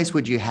advice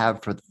would you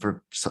have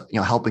for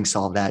helping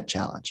solve that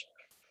challenge?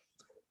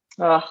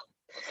 Oh,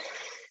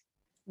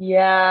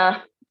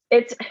 yeah.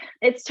 It's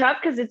tough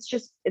because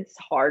it's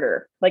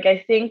harder. Like,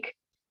 I think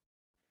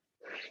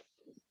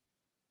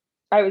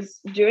I was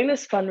doing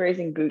this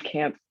fundraising boot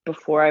camp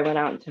before I went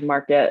out into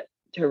market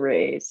to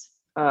raise.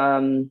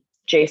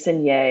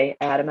 Jason Ye,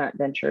 Adamant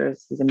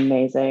Ventures, is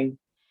amazing.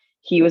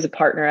 He was a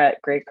partner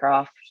at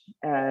Greycroft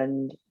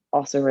and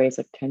also raised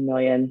like 10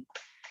 million.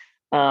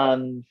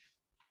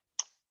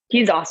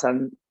 He's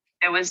awesome.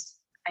 It was,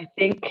 I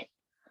think,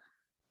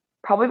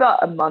 probably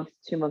about a month,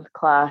 2 month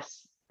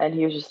class. And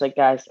he was just like,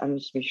 guys, I'm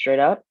just gonna be straight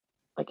up.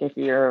 Like, if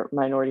you're a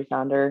minority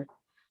founder,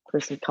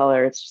 person of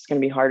color, it's just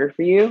gonna be harder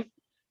for you.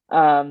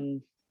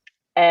 And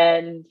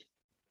I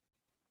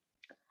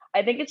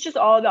think it's just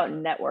all about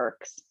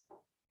networks.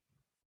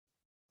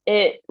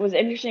 It was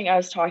interesting. I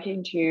was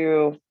talking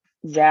to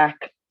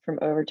Zach from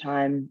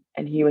Overtime,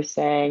 and he was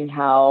saying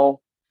how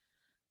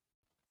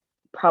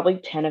probably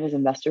 10 of his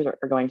investors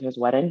are going to his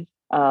wedding.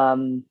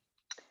 And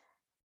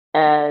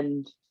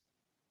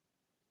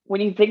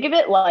when you think of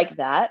it like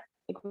that,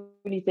 like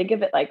when you think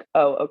of it like,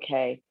 oh,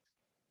 okay,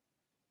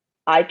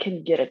 I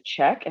can get a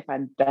check if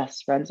I'm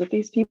best friends with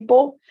these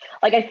people.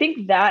 Like, I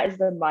think that is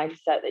the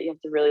mindset that you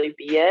have to really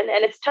be in.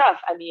 And it's tough.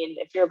 I mean,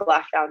 if you're a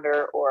Black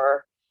founder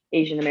or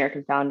Asian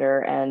American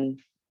founder, and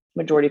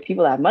majority of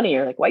people that have money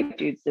are like white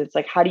dudes, it's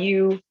like, how do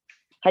you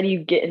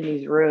get in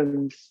these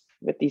rooms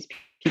with these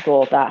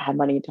people that have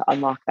money to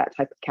unlock that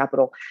type of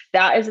capital?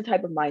 That is the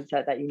type of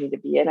mindset that you need to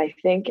be in, I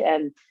think.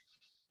 And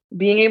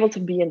being able to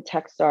be in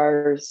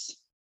Techstars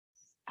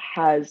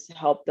has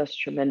helped us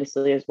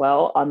tremendously as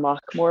well,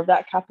 unlock more of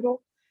that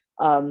capital.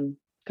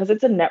 Because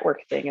it's a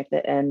network thing at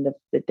the end of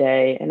the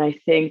day. And I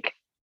think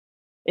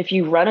if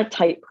you run a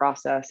tight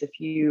process, if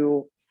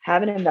you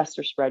have an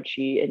investor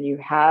spreadsheet and you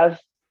have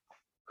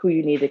who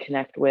you need to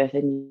connect with,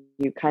 and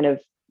you kind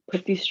of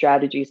put these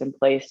strategies in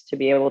place to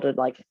be able to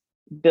like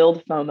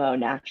build FOMO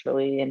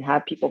naturally and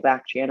have people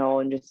back channel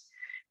and just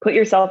put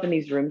yourself in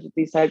these rooms with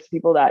these types of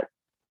people that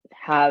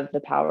have the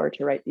power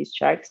to write these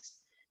checks,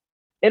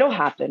 it'll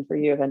happen for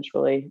you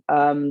eventually.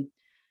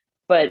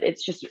 But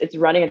it's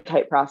running a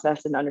tight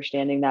process and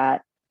understanding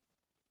that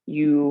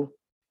you,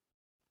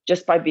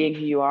 just by being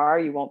who you are,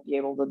 you won't be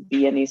able to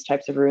be in these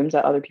types of rooms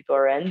that other people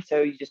are in.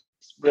 So you just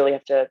really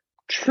have to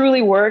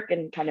truly work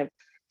and kind of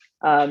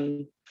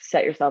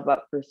set yourself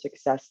up for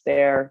success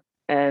there.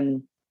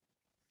 And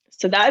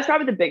so that is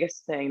probably the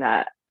biggest thing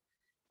that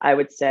I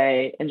would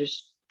say, and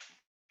just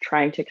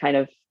trying to kind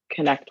of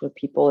connect with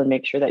people and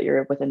make sure that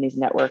you're within these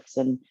networks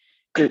and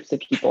groups of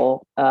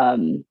people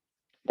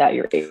that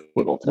you're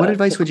able to. What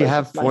advice would you close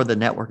have this for money. the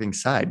networking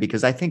side?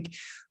 Because I think,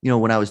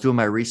 when I was doing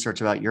my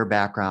research about your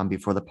background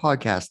before the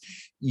podcast,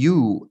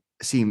 you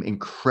seem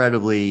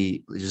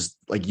incredibly, just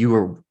like you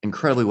were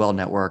incredibly well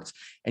networked.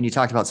 And you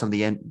talked about some of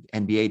the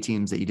NBA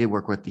teams that you did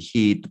work with, the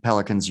Heat, the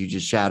Pelicans you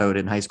just shadowed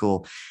in high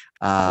school.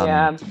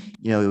 Yeah.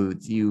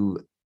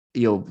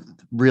 You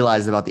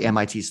realized about the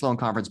MIT Sloan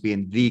Conference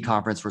being the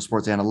conference for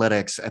sports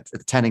analytics,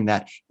 attending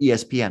that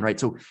ESPN, right?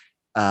 So,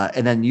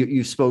 and then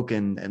you've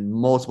spoken in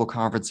multiple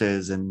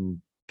conferences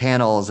and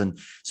panels. And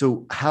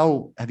so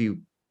how have you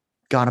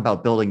gone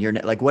about building your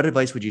net? Like, what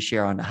advice would you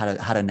share on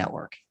how to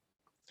network?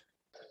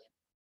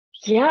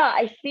 Yeah,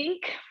 I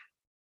think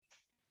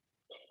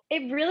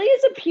it really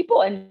is a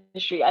people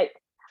industry. I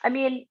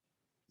mean,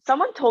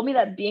 someone told me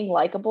that being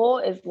likable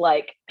is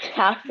like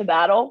half the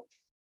battle.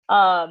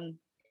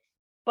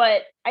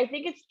 But I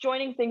think it's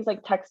joining things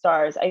like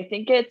Techstars. I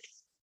think it's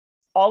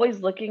always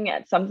looking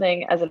at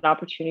something as an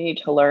opportunity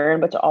to learn,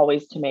 but to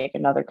always to make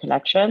another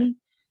connection.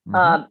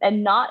 Mm-hmm.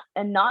 And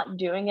not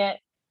doing it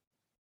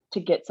to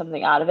get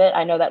something out of it.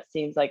 I know that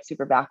seems like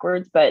super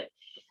backwards, but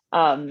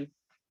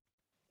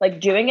like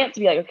doing it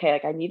to be like, okay,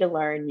 like I need to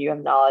learn, you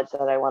have knowledge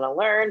that I want to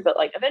learn, but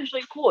like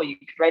eventually cool, you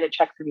could write a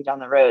check for me down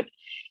the road.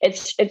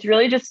 It's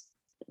really just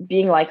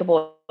being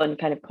likable and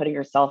kind of putting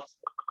yourself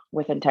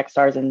within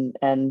Techstars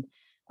and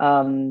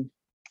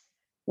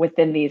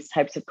within these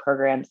types of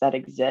programs that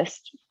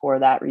exist for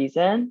that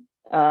reason.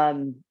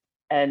 And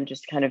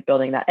just kind of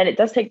building that. And it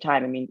does take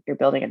time. I mean, you're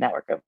building a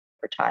network over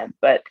time,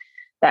 but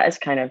that is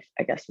kind of,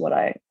 I guess, what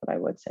I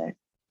would say.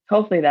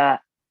 Hopefully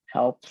that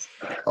helps.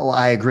 Oh,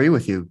 I agree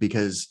with you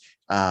because,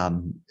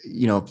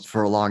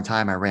 for a long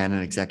time, I ran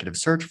an executive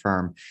search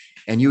firm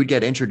and you would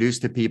get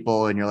introduced to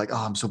people and you're like,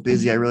 oh, I'm so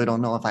busy. I really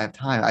don't know if I have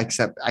time.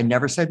 Except I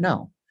never said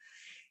no.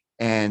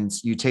 And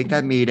you take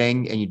that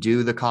meeting and you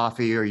do the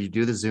coffee or you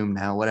do the Zoom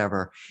now,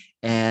 whatever.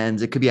 And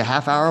it could be a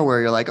half hour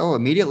where you're like, oh,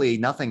 immediately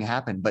nothing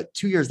happened. But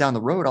 2 years down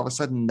the road, all of a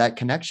sudden that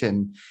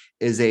connection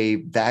is a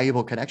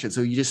valuable connection.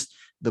 So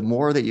the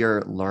more that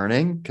you're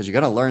learning, because you're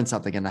going to learn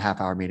something in a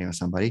half hour meeting with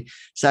somebody.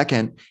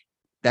 Second,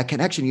 that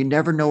connection, you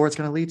never know where it's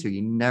going to lead to.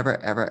 You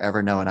never, ever,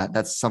 ever know. And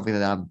that's something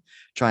that I'm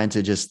trying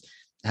to just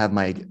have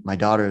my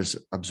daughters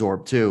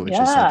absorb too. It's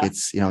just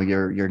like,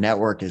 your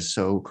network is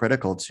so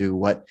critical to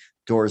what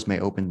doors may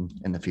open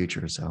in the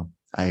future. So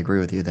I agree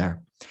with you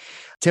there.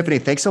 Tiffany,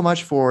 thanks so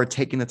much for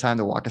taking the time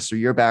to walk us through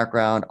your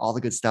background, all the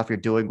good stuff you're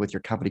doing with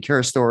your company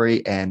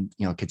Curastory, and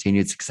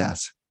continued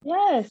success.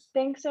 Yes,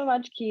 thanks so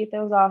much, Keith. It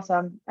was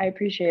awesome. I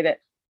appreciate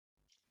it.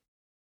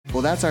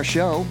 Well, that's our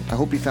show. I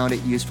hope you found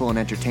it useful and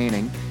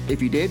entertaining.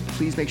 If you did,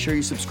 please make sure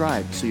you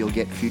subscribe so you'll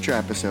get future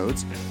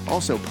episodes.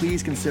 Also,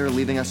 please consider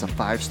leaving us a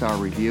 5-star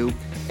review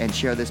and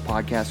share this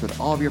podcast with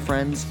all of your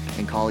friends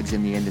and colleagues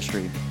in the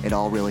industry. It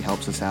all really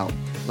helps us out.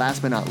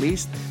 Last but not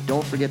least,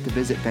 don't forget to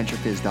visit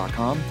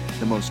venturefiz.com,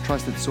 the most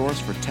trusted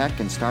source for tech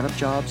and startup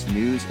jobs,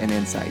 news, and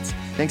insights.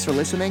 Thanks for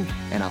listening,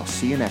 and I'll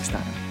see you next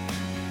time.